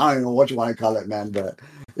Wars. I don't even know what you want to call it, man, but.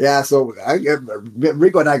 Yeah, so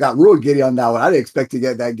Rico and I got real giddy on that one. I didn't expect to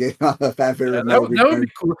get that game on the fan favorite. That would be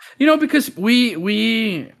cool. You know, because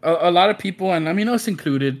we a lot of people, and I mean us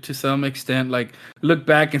included to some extent, like look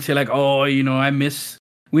back and say like, oh, you know,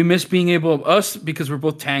 we miss being able us because we're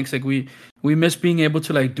both tanks. Like we miss being able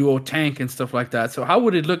to like duo tank and stuff like that. So how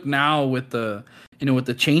would it look now with the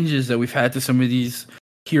changes that we've had to some of these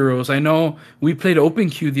heroes? I know we played Open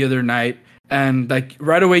Queue the other night. And like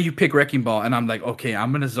right away you pick Wrecking Ball, and I'm like, okay,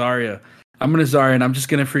 I'm gonna Zarya, and I'm just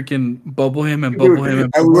gonna freaking bubble him and bubble him.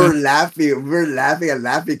 And we were laughing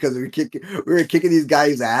because we were kicking these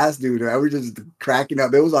guys' ass, dude. And we were just cracking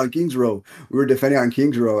up. It was on Kings Row. We were defending on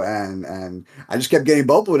Kings Row, and I just kept getting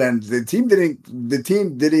bubbled, and the team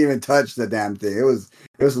didn't even touch the damn thing. It was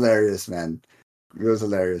hilarious, man. It was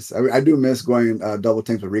hilarious. I do miss going double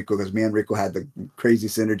tanks with Rico because me and Rico had the crazy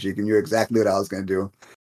synergy, and knew exactly what I was gonna do.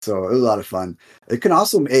 So it was a lot of fun. It can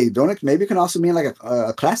also, maybe it can also mean like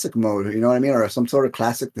a classic mode, you know what I mean, or some sort of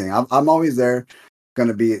classic thing. I'm always there, going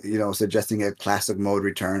to be, suggesting a classic mode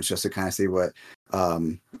returns just to kind of see what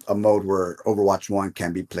a mode where Overwatch 1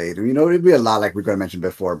 can be played. And, it'd be a lot like we're going to mention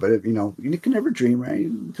before, but you can never dream, right?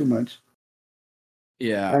 Too much.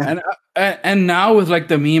 Yeah, and now with like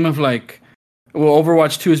the meme of like, well,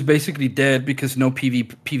 Overwatch 2 is basically dead because no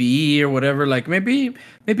PvE or whatever. Like maybe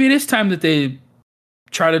it is time that they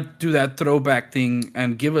try to do that throwback thing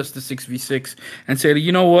and give us the 6v6 and say,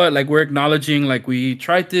 you know what, like we're acknowledging like we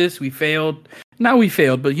tried this, we failed,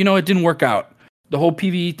 but it didn't work out. The whole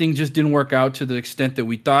PvE thing just didn't work out to the extent that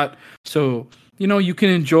we thought. So you can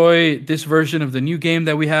enjoy this version of the new game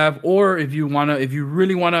that we have, or if you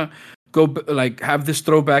really wanna go like have this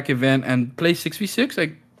throwback event and play 6v6,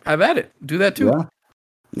 like have at it, do that too.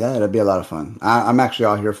 Yeah, that'd be a lot of fun. I'm actually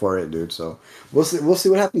all here for it, dude. So we'll see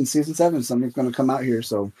what happens. Season 7, something's going to come out here,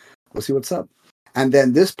 so we'll see what's up. And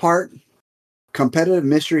then this part, competitive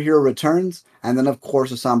mystery hero returns, and then of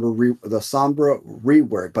course the Sombra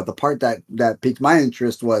rework. But the part that piqued my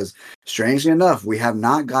interest was, strangely enough, we have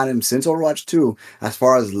not gotten since Overwatch 2 as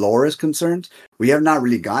far as lore is concerned. We have not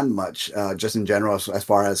really gotten much, just in general, as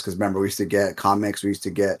far as, because remember we used to get comics, we used to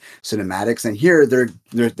get cinematics, and here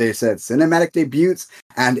they said cinematic debuts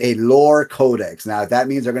and a lore codex. Now, if that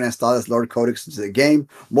means they're going to install this lore codex into the game,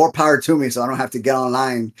 more power to me, so I don't have to get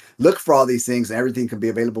online, look for all these things, and everything can be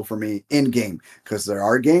available for me in game. Because there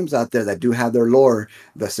are games out there that do have their lore,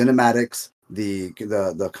 the cinematics,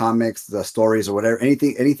 the comics, the stories, or whatever,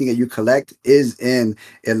 anything that you collect is in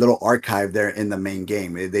a little archive there in the main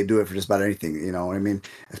game. They do it for just about anything, you know what I mean?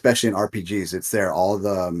 Especially in RPGs, it's there. All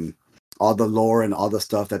the lore and all the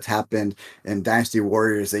stuff that's happened in Dynasty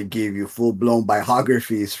Warriors, they give you full-blown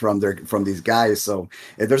biographies from these guys. So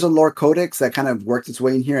if there's a lore codex that kind of works its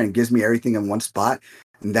way in here and gives me everything in one spot,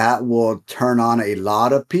 that will turn on a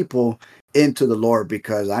lot of people into the lore,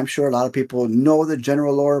 because I'm sure a lot of people know the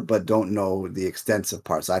general lore but don't know the extensive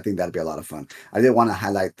parts. So I think that'd be a lot of fun. I did want to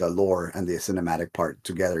highlight the lore and the cinematic part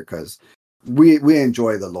together because we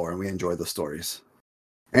enjoy the lore and we enjoy the stories.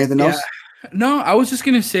 Anything Yeah. else? No, I was just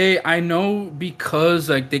gonna say I know because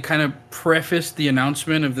like they kind of prefaced the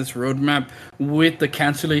announcement of this roadmap with the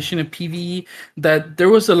cancellation of PvE that there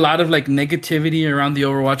was a lot of like negativity around the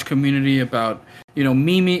Overwatch community about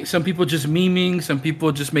memeing, some people just memeing, some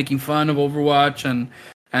people just making fun of Overwatch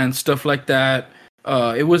and stuff like that.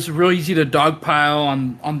 It was real easy to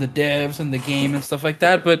dogpile on the devs and the game and stuff like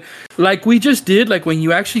that. But like we just did, like when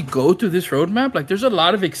you actually go through this roadmap, like there's a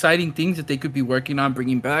lot of exciting things that they could be working on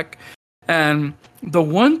bringing back. And the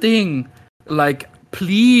one thing, like,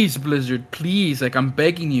 please, Blizzard, please, like, I'm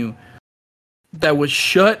begging you, that would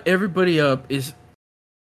shut everybody up is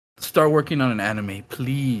start working on an anime.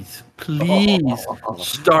 Please, please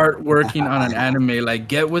start working on an anime. Like,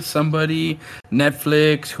 get with somebody,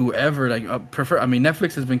 Netflix, whoever. Like, prefer. I mean,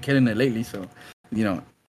 Netflix has been killing it lately, so you know,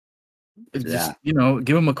 just give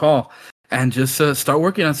them a call and just start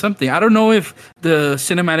working on something. I don't know if the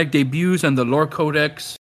cinematic debuts and the lore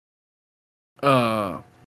codex kind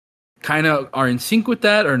of are in sync with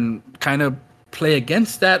that or kind of play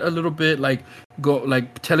against that a little bit, like go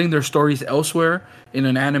like telling their stories elsewhere in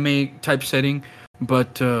an anime type setting.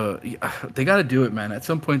 But they got to do it, man. At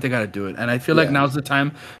some point they got to do it, and I feel like now's the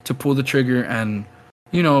time to pull the trigger. And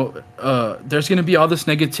there's gonna be all this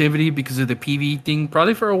negativity because of the PvE thing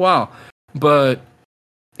probably for a while, but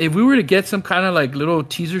if we were to get some kind of like little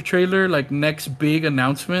teaser trailer, like next big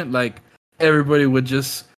announcement, like everybody would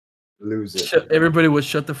just lose it. Everybody would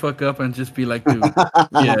shut the fuck up and just be like, dude,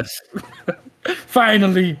 yes,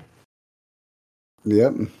 finally.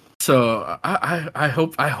 Yep. So I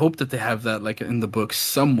hope that they have that like in the book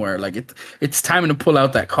somewhere. Like it's time to pull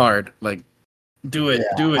out that card. Like, do it,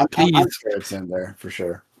 please. I'm sure it's in there for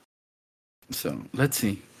sure. So let's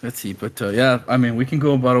see. But yeah, I mean, we can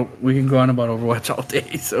go on about Overwatch all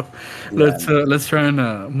day. So let's try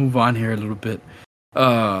and move on here a little bit.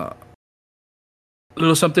 A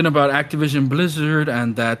little something about Activision Blizzard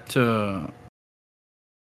and that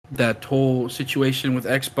whole situation with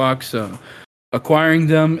Xbox acquiring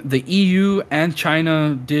them. The EU and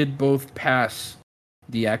China did both pass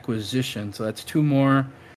the acquisition, so that's two more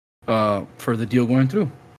for the deal going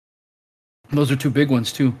through. Those are two big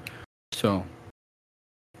ones too. So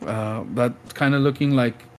that's kind of looking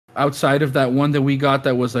like outside of that one that we got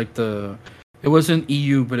that was like it wasn't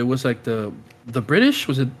EU, but it was like the British,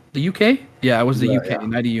 was it the UK? Yeah, it was the UK,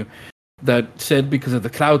 not EU. That said because of the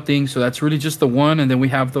cloud thing, so that's really just the one, and then we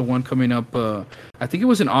have the one coming up. I think it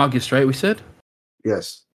was in August, right? We said.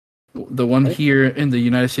 Yes. The one here in the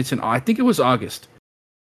United States, I think it was August.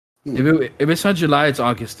 If it's not July, it's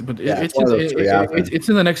August. But it's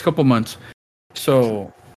in the next couple months.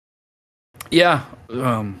 So, yeah,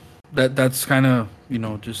 that's kind of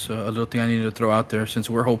just a little thing I needed to throw out there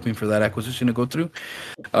since we're hoping for that acquisition to go through.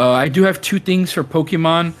 I do have two things for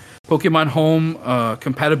Pokemon Home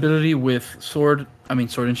compatibility with Sword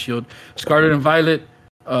and Shield. Scarlet and Violet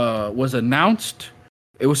was announced.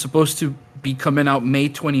 It was supposed to be coming out May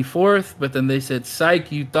 24th, but then they said,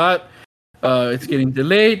 psych, you thought it's getting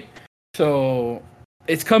delayed. So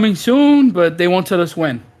it's coming soon, but they won't tell us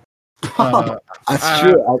when. That's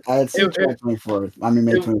true. I had seen May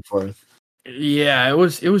 24th. Yeah, it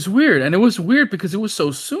was weird. And it was weird because it was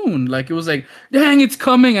so soon. Like, it was like, dang, it's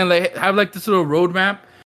coming. And they have like this little roadmap.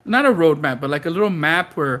 Not a roadmap, but like a little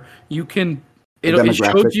map where you can...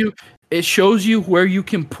 It shows you where you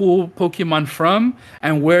can pull Pokemon from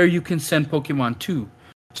and where you can send Pokemon to.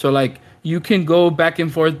 So like you can go back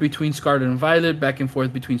and forth between Scarlet and Violet, back and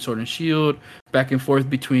forth between Sword and Shield, back and forth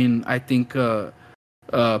between I think the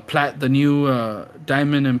new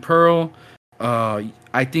Diamond and Pearl.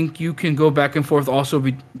 I think you can go back and forth also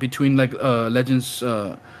between like Legends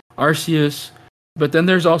Arceus. But then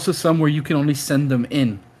there's also some where you can only send them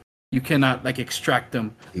in. You cannot like extract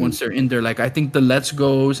them once they're in there. Like I think the Let's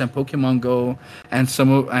Go's and Pokemon Go and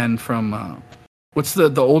from what's the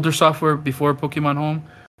older software before Pokemon Home?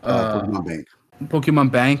 Pokemon Bank. Pokemon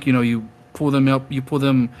Bank. You pull them up, you pull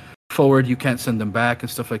them forward, you can't send them back and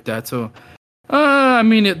stuff like that. So, I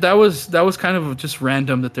mean, that was kind of just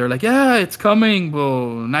random that they're like, yeah, it's coming,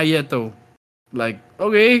 but not yet though. Like,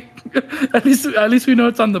 okay, at least we know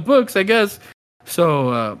it's on the books, I guess.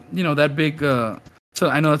 So, that big. So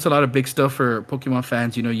I know that's a lot of big stuff for Pokemon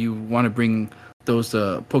fans. You want to bring those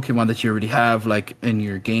Pokemon that you already have, like in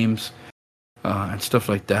your games and stuff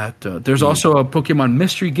like that. There's also a Pokemon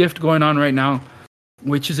mystery gift going on right now,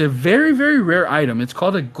 which is a very, very rare item. It's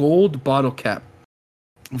called a gold bottle cap.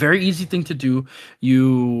 Very easy thing to do.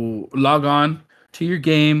 You log on to your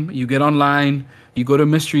game, you get online, you go to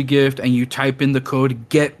mystery gift, and you type in the code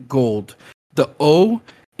GET GOLD. The O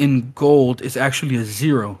in gold is actually a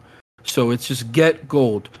 0. So it's just get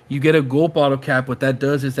gold. You get a gold bottle cap. What that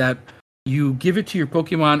does is that you give it to your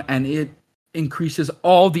Pokemon and it increases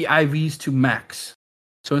all the IVs to max.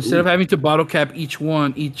 So instead of Ooh. having to bottle cap each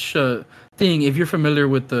thing, if you're familiar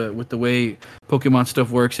with the way Pokemon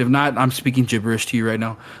stuff works, if not, I'm speaking gibberish to you right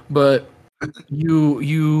now. But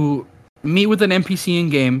you meet with an NPC in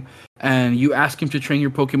game and you ask him to train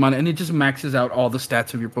your Pokemon, and it just maxes out all the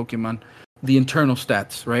stats of your Pokemon, the internal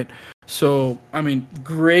stats, right? So I mean,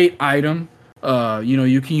 great item.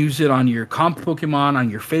 You can use it on your comp Pokemon,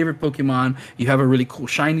 on your favorite Pokemon. You have a really cool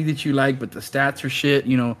shiny that you like, but the stats are shit.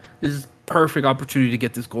 This is perfect opportunity to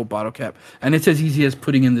get this gold bottle cap, and it's as easy as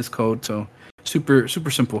putting in this code. So super super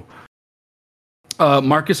simple.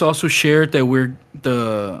 Marcus also shared that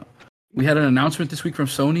we had an announcement this week from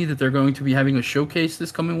Sony that they're going to be having a showcase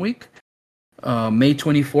this coming week, May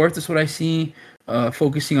 24th. Is what I see,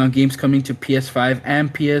 focusing on games coming to PS5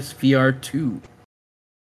 and PSVR 2.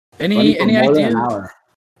 Running for Any more than ideas? an hour.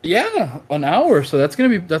 Yeah, an hour. So that's gonna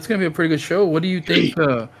be a pretty good show. What do you think?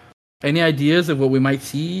 Any ideas of what we might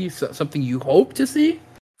see? Something you hope to see?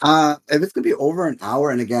 If it's gonna be over an hour,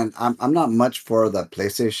 and again, I'm not much for the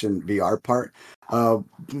PlayStation VR part. Uh,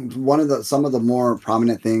 some of the more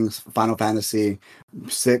prominent things, Final Fantasy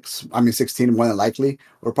 16, more than likely,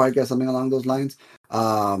 we'll probably get something along those lines.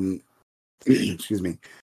 Excuse me.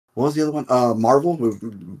 What was the other one? Marvel. We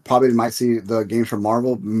probably might see the games from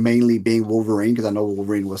Marvel, mainly being Wolverine, because I know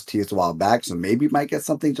Wolverine was teased a while back. So maybe we might get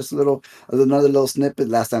something, just another little snippet.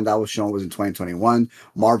 Last time that was shown was in 2021.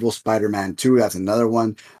 Marvel Spider-Man 2, that's another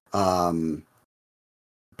one. Um,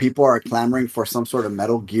 People are clamoring for some sort of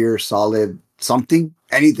Metal Gear Solid something,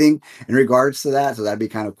 anything in regards to that. So that'd be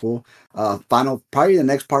kind of cool. Probably the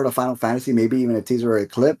next part of Final Fantasy, maybe even a teaser or a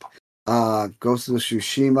clip. Ghost of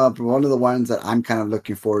Tsushima. One of the ones that I'm kind of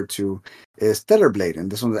looking forward to is Stellar Blade,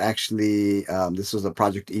 and this one's actually this was the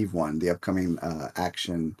Project Eve one, the upcoming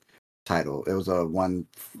action title. It was a one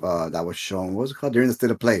that was shown. What was it called? During the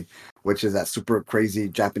State of Play, which is that super crazy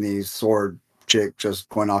Japanese sword chick just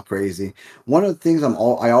going all crazy. One of the things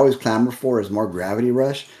I always clamor for is more Gravity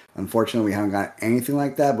Rush. Unfortunately, we haven't got anything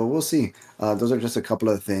like that, but we'll see. Those are just a couple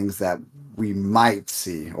of things that we might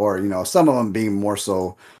see, or some of them being more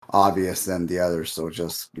so obvious than the others. So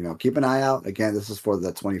just keep an eye out. Again, this is for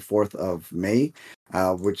the 24th of May,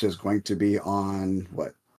 which is going to be on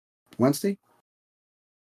what, Wednesday?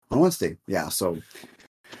 On Wednesday, yeah. So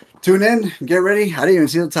tune in, get ready. I didn't even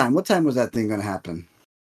see the time. What time was that thing going to happen?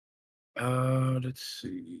 Let's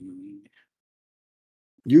see.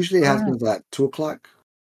 Usually it happens at 2 o'clock.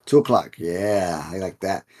 2 o'clock, yeah, I like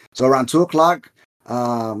that. So around 2 o'clock,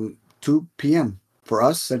 2 p.m. for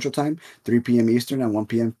us Central Time, 3 p.m. Eastern, and 1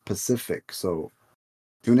 p.m. Pacific. So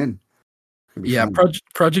tune in. Yeah,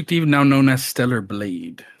 Project Eve, now known as Stellar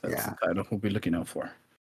Blade. That's the title we'll be looking out for.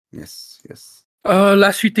 Yes.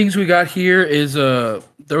 Last few things we got here is there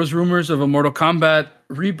was rumors of a Mortal Kombat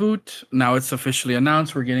reboot. Now it's officially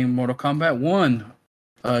announced. We're getting Mortal Kombat 1.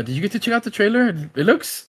 Did you get to check out the trailer? It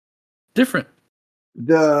looks different.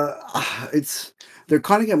 They're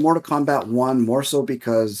calling it Mortal Kombat 1 more so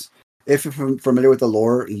because if you're familiar with the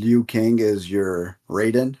lore, Liu Kang is your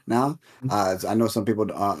Raiden now. I know some people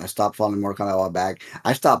stopped following Mortal Kombat a while back.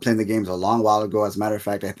 I stopped playing the games a long while ago. As a matter of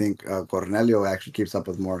fact, I think Cornelio actually keeps up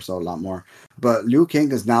with a lot more. But Liu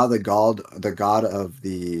Kang is now the god of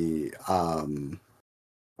the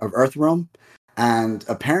of Earthrealm. And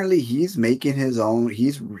apparently he's making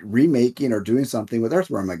he's remaking or doing something with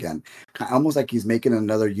Earthworm again. Almost like he's making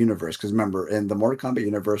another universe. Because remember, in the Mortal Kombat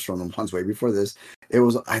universe from the ones way before this,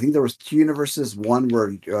 I think there was two universes. One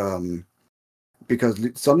where, because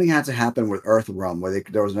something had to happen with Earthrealm, where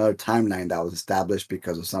there was another timeline that was established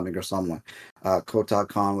because of something or someone. Kotal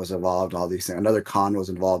Khan was involved, all these things. Another Khan was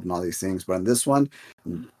involved in all these things. But in this one,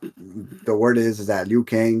 the word is that Liu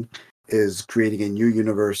Kang is creating a new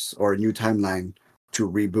universe or a new timeline to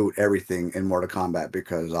reboot everything in Mortal Kombat,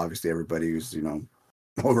 because obviously everybody's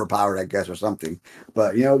overpowered, I guess, or something.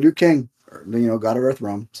 But Liu Kang, God of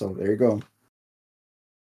Earthrealm. So there you go.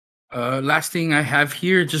 Last thing I have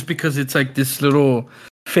here, just because it's like this little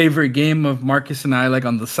favorite game of Marcus and I, like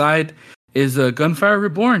on the side, is Gunfire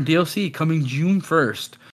Reborn DLC coming June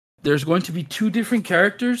 1st. There's going to be 2 different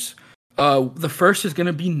characters. The first is going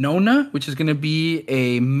to be Nona, which is going to be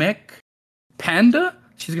a mech panda.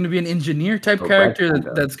 She's going to be an engineer type character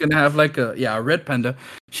that's going to have like a red panda.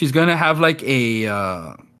 She's going to have like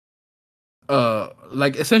a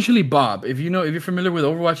like essentially Bob. If you're familiar with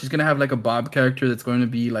Overwatch, she's going to have like a Bob character that's going to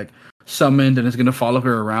be like summoned and is going to follow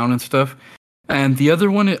her around and stuff. And the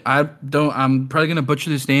other one, I'm probably going to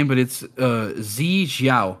butcher this name, but it's Z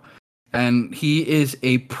Xiao. and he is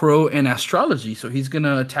a pro in astrology. So he's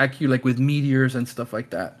gonna attack you like with meteors and stuff like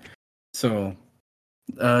that. So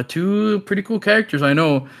two pretty cool characters. I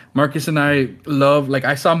know Marcus and I love. Like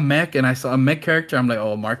I saw Mech and I saw a Mech character. I'm like,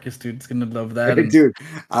 oh, Marcus, dude's gonna love that. And Dude,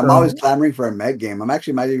 I'm so, always clamoring for a Meg game. I'm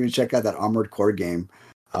actually might even check out that Armored Core game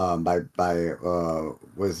by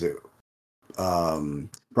was it from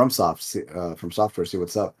Software, see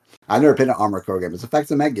what's up. I've never played an Armored Core game. It's a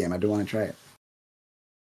fact, a Meg game. I do want to try it.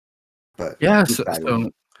 But yeah,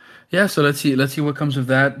 so let's see what comes of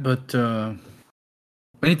that. But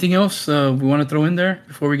anything else we want to throw in there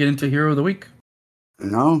before we get into Hero of the Week?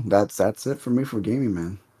 no, that's it for me for gaming,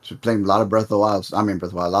 man. Just playing a lot of Breath of the Wild. I mean, Breath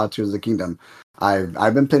of the Wild, a lot of Tears of the Kingdom.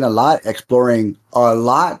 I've been playing a lot, exploring a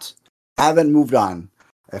lot. Haven't moved on.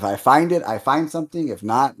 If I find it, I find something. If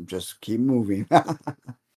not, just keep moving.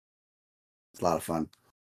 It's a lot of fun.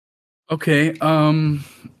 Okay.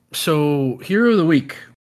 So Hero of the Week.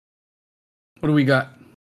 What do we got?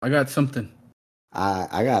 I got something.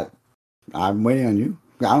 I'm waiting on you.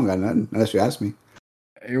 I don't got nothing unless you ask me.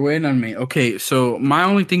 You're waiting on me. Okay, so my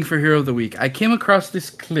only thing for Hero of the Week, I came across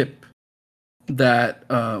this clip that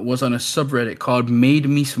was on a subreddit called Made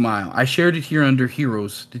Me Smile. I shared it here under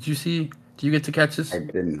Heroes. Did you see? Did you get to catch this? I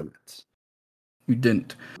didn't. You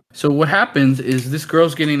didn't. So what happens is this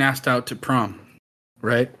girl's getting asked out to prom,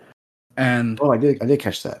 right? And I did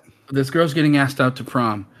catch that. This girl's getting asked out to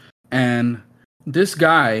prom, and this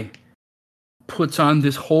guy puts on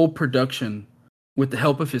this whole production with the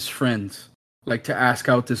help of his friends, like to ask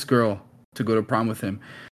out this girl to go to prom with him.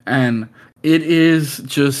 And it is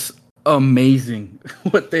just amazing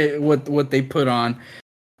what they put on.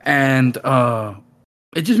 And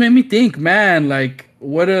it just made me think, man, like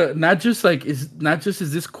not just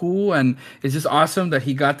is this cool and it's just awesome that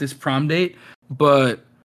he got this prom date, but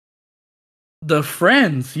the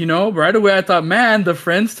friends, right away I thought, man, the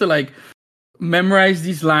friends to like memorize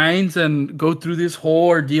these lines and go through this whole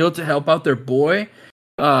ordeal to help out their boy.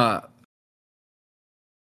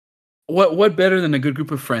 What better than a good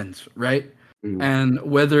group of friends, right? Mm. And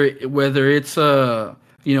whether it's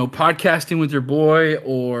podcasting with your boy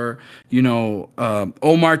or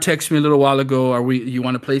Omar texted me a little while ago, you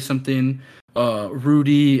want to play something?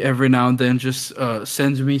 Rudy every now and then just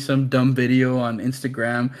sends me some dumb video on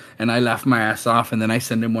Instagram and I laugh my ass off and then I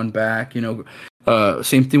send him one back. Same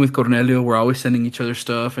thing with Cornelio. We're always sending each other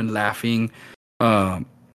stuff and laughing.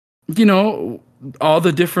 All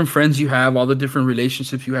the different friends you have, all the different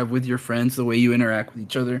relationships you have with your friends, the way you interact with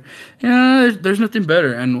each other. Yeah, there's nothing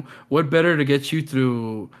better. And what better to get you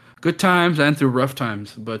through good times and through rough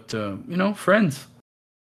times? But friends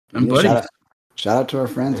and buddies. Shout out to our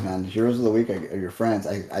friends, man. Heroes of the Week are your friends.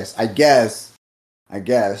 I guess,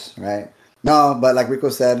 right? No, but like Rico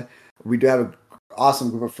said, we do have an awesome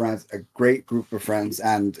group of friends, a great group of friends,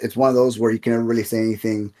 and it's one of those where you can never really say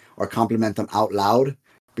anything or compliment them out loud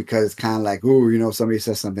because it's kind of like, ooh, somebody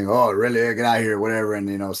says something, oh, really, get out of here, whatever, and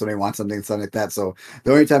somebody wants something like that. So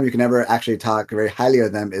the only time you can ever actually talk very highly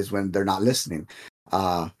of them is when they're not listening.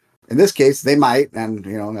 In this case, they might, and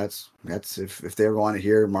that's if they ever want to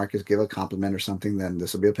hear Marcus give a compliment or something, then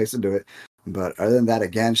this will be a place to do it. But other than that,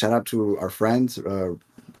 again, shout out to our friends,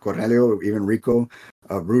 Cornelio, even Rico,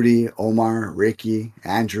 Rudy, Omar, Ricky,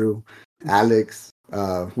 Andrew, Alex.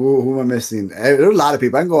 Who am I missing? There's a lot of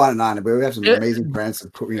people. I can go on and on, but we have some amazing friends.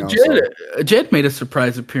 Jed made a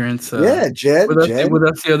surprise appearance. Jed with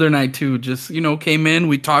us the other night too. Just came in,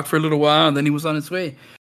 we talked for a little while, and then he was on his way.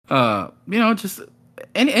 Just.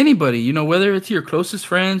 Anybody, whether it's your closest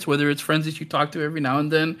friends, whether it's friends that you talk to every now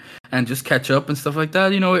and then and just catch up and stuff like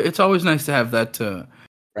that, it's always nice to have that friends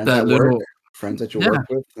that you work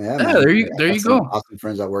with. Yeah, man. There you go. Awesome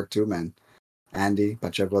friends at work too, man. Andy,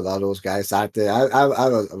 Pacheco, all those guys out there. I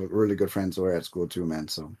have a really good friends who are at school too, man.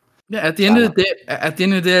 So yeah, at the end of the day,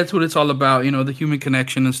 that's what it's all about, the human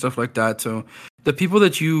connection and stuff like that. So the people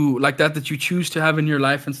that you like that you choose to have in your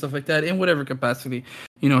life and stuff like that, in whatever capacity,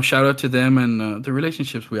 shout out to them and the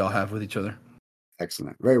relationships we all have with each other.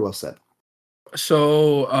 Excellent. Very well said.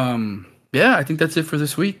 So, I think that's it for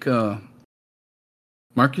this week.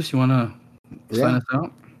 Marcus, you want to sign us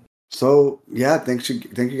out? So, thank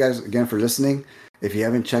you guys again for listening. If you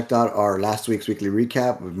haven't checked out our last week's weekly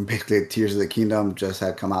recap, basically Tears of the Kingdom just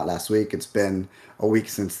had come out last week. It's been a week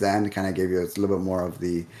since then. Kind of gave you a little bit more of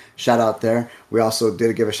the shout out there. We also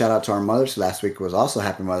did give a shout out to our mothers. Last week was also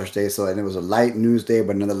Happy Mother's Day. And it was a light news day,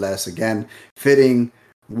 but nonetheless, again, fitting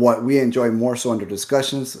what we enjoy more so under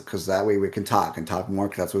discussions, because that way we can talk more,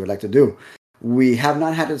 because that's what we like to do. We have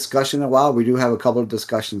not had a discussion in a while. We do have a couple of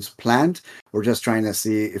discussions planned. We're just trying to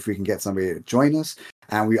see if we can get somebody to join us.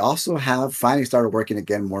 And we also have finally started working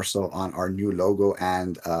again more so on our new logo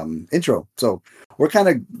and intro. So we're kind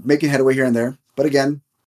of making headway here and there. But again,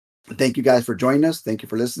 thank you guys for joining us. Thank you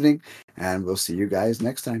for listening. And we'll see you guys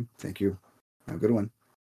next time. Thank you. Have a good one.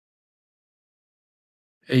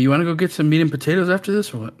 Hey, you want to go get some meat and potatoes after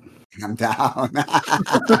this or what? I'm down.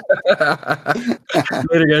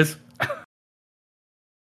 Later, guys.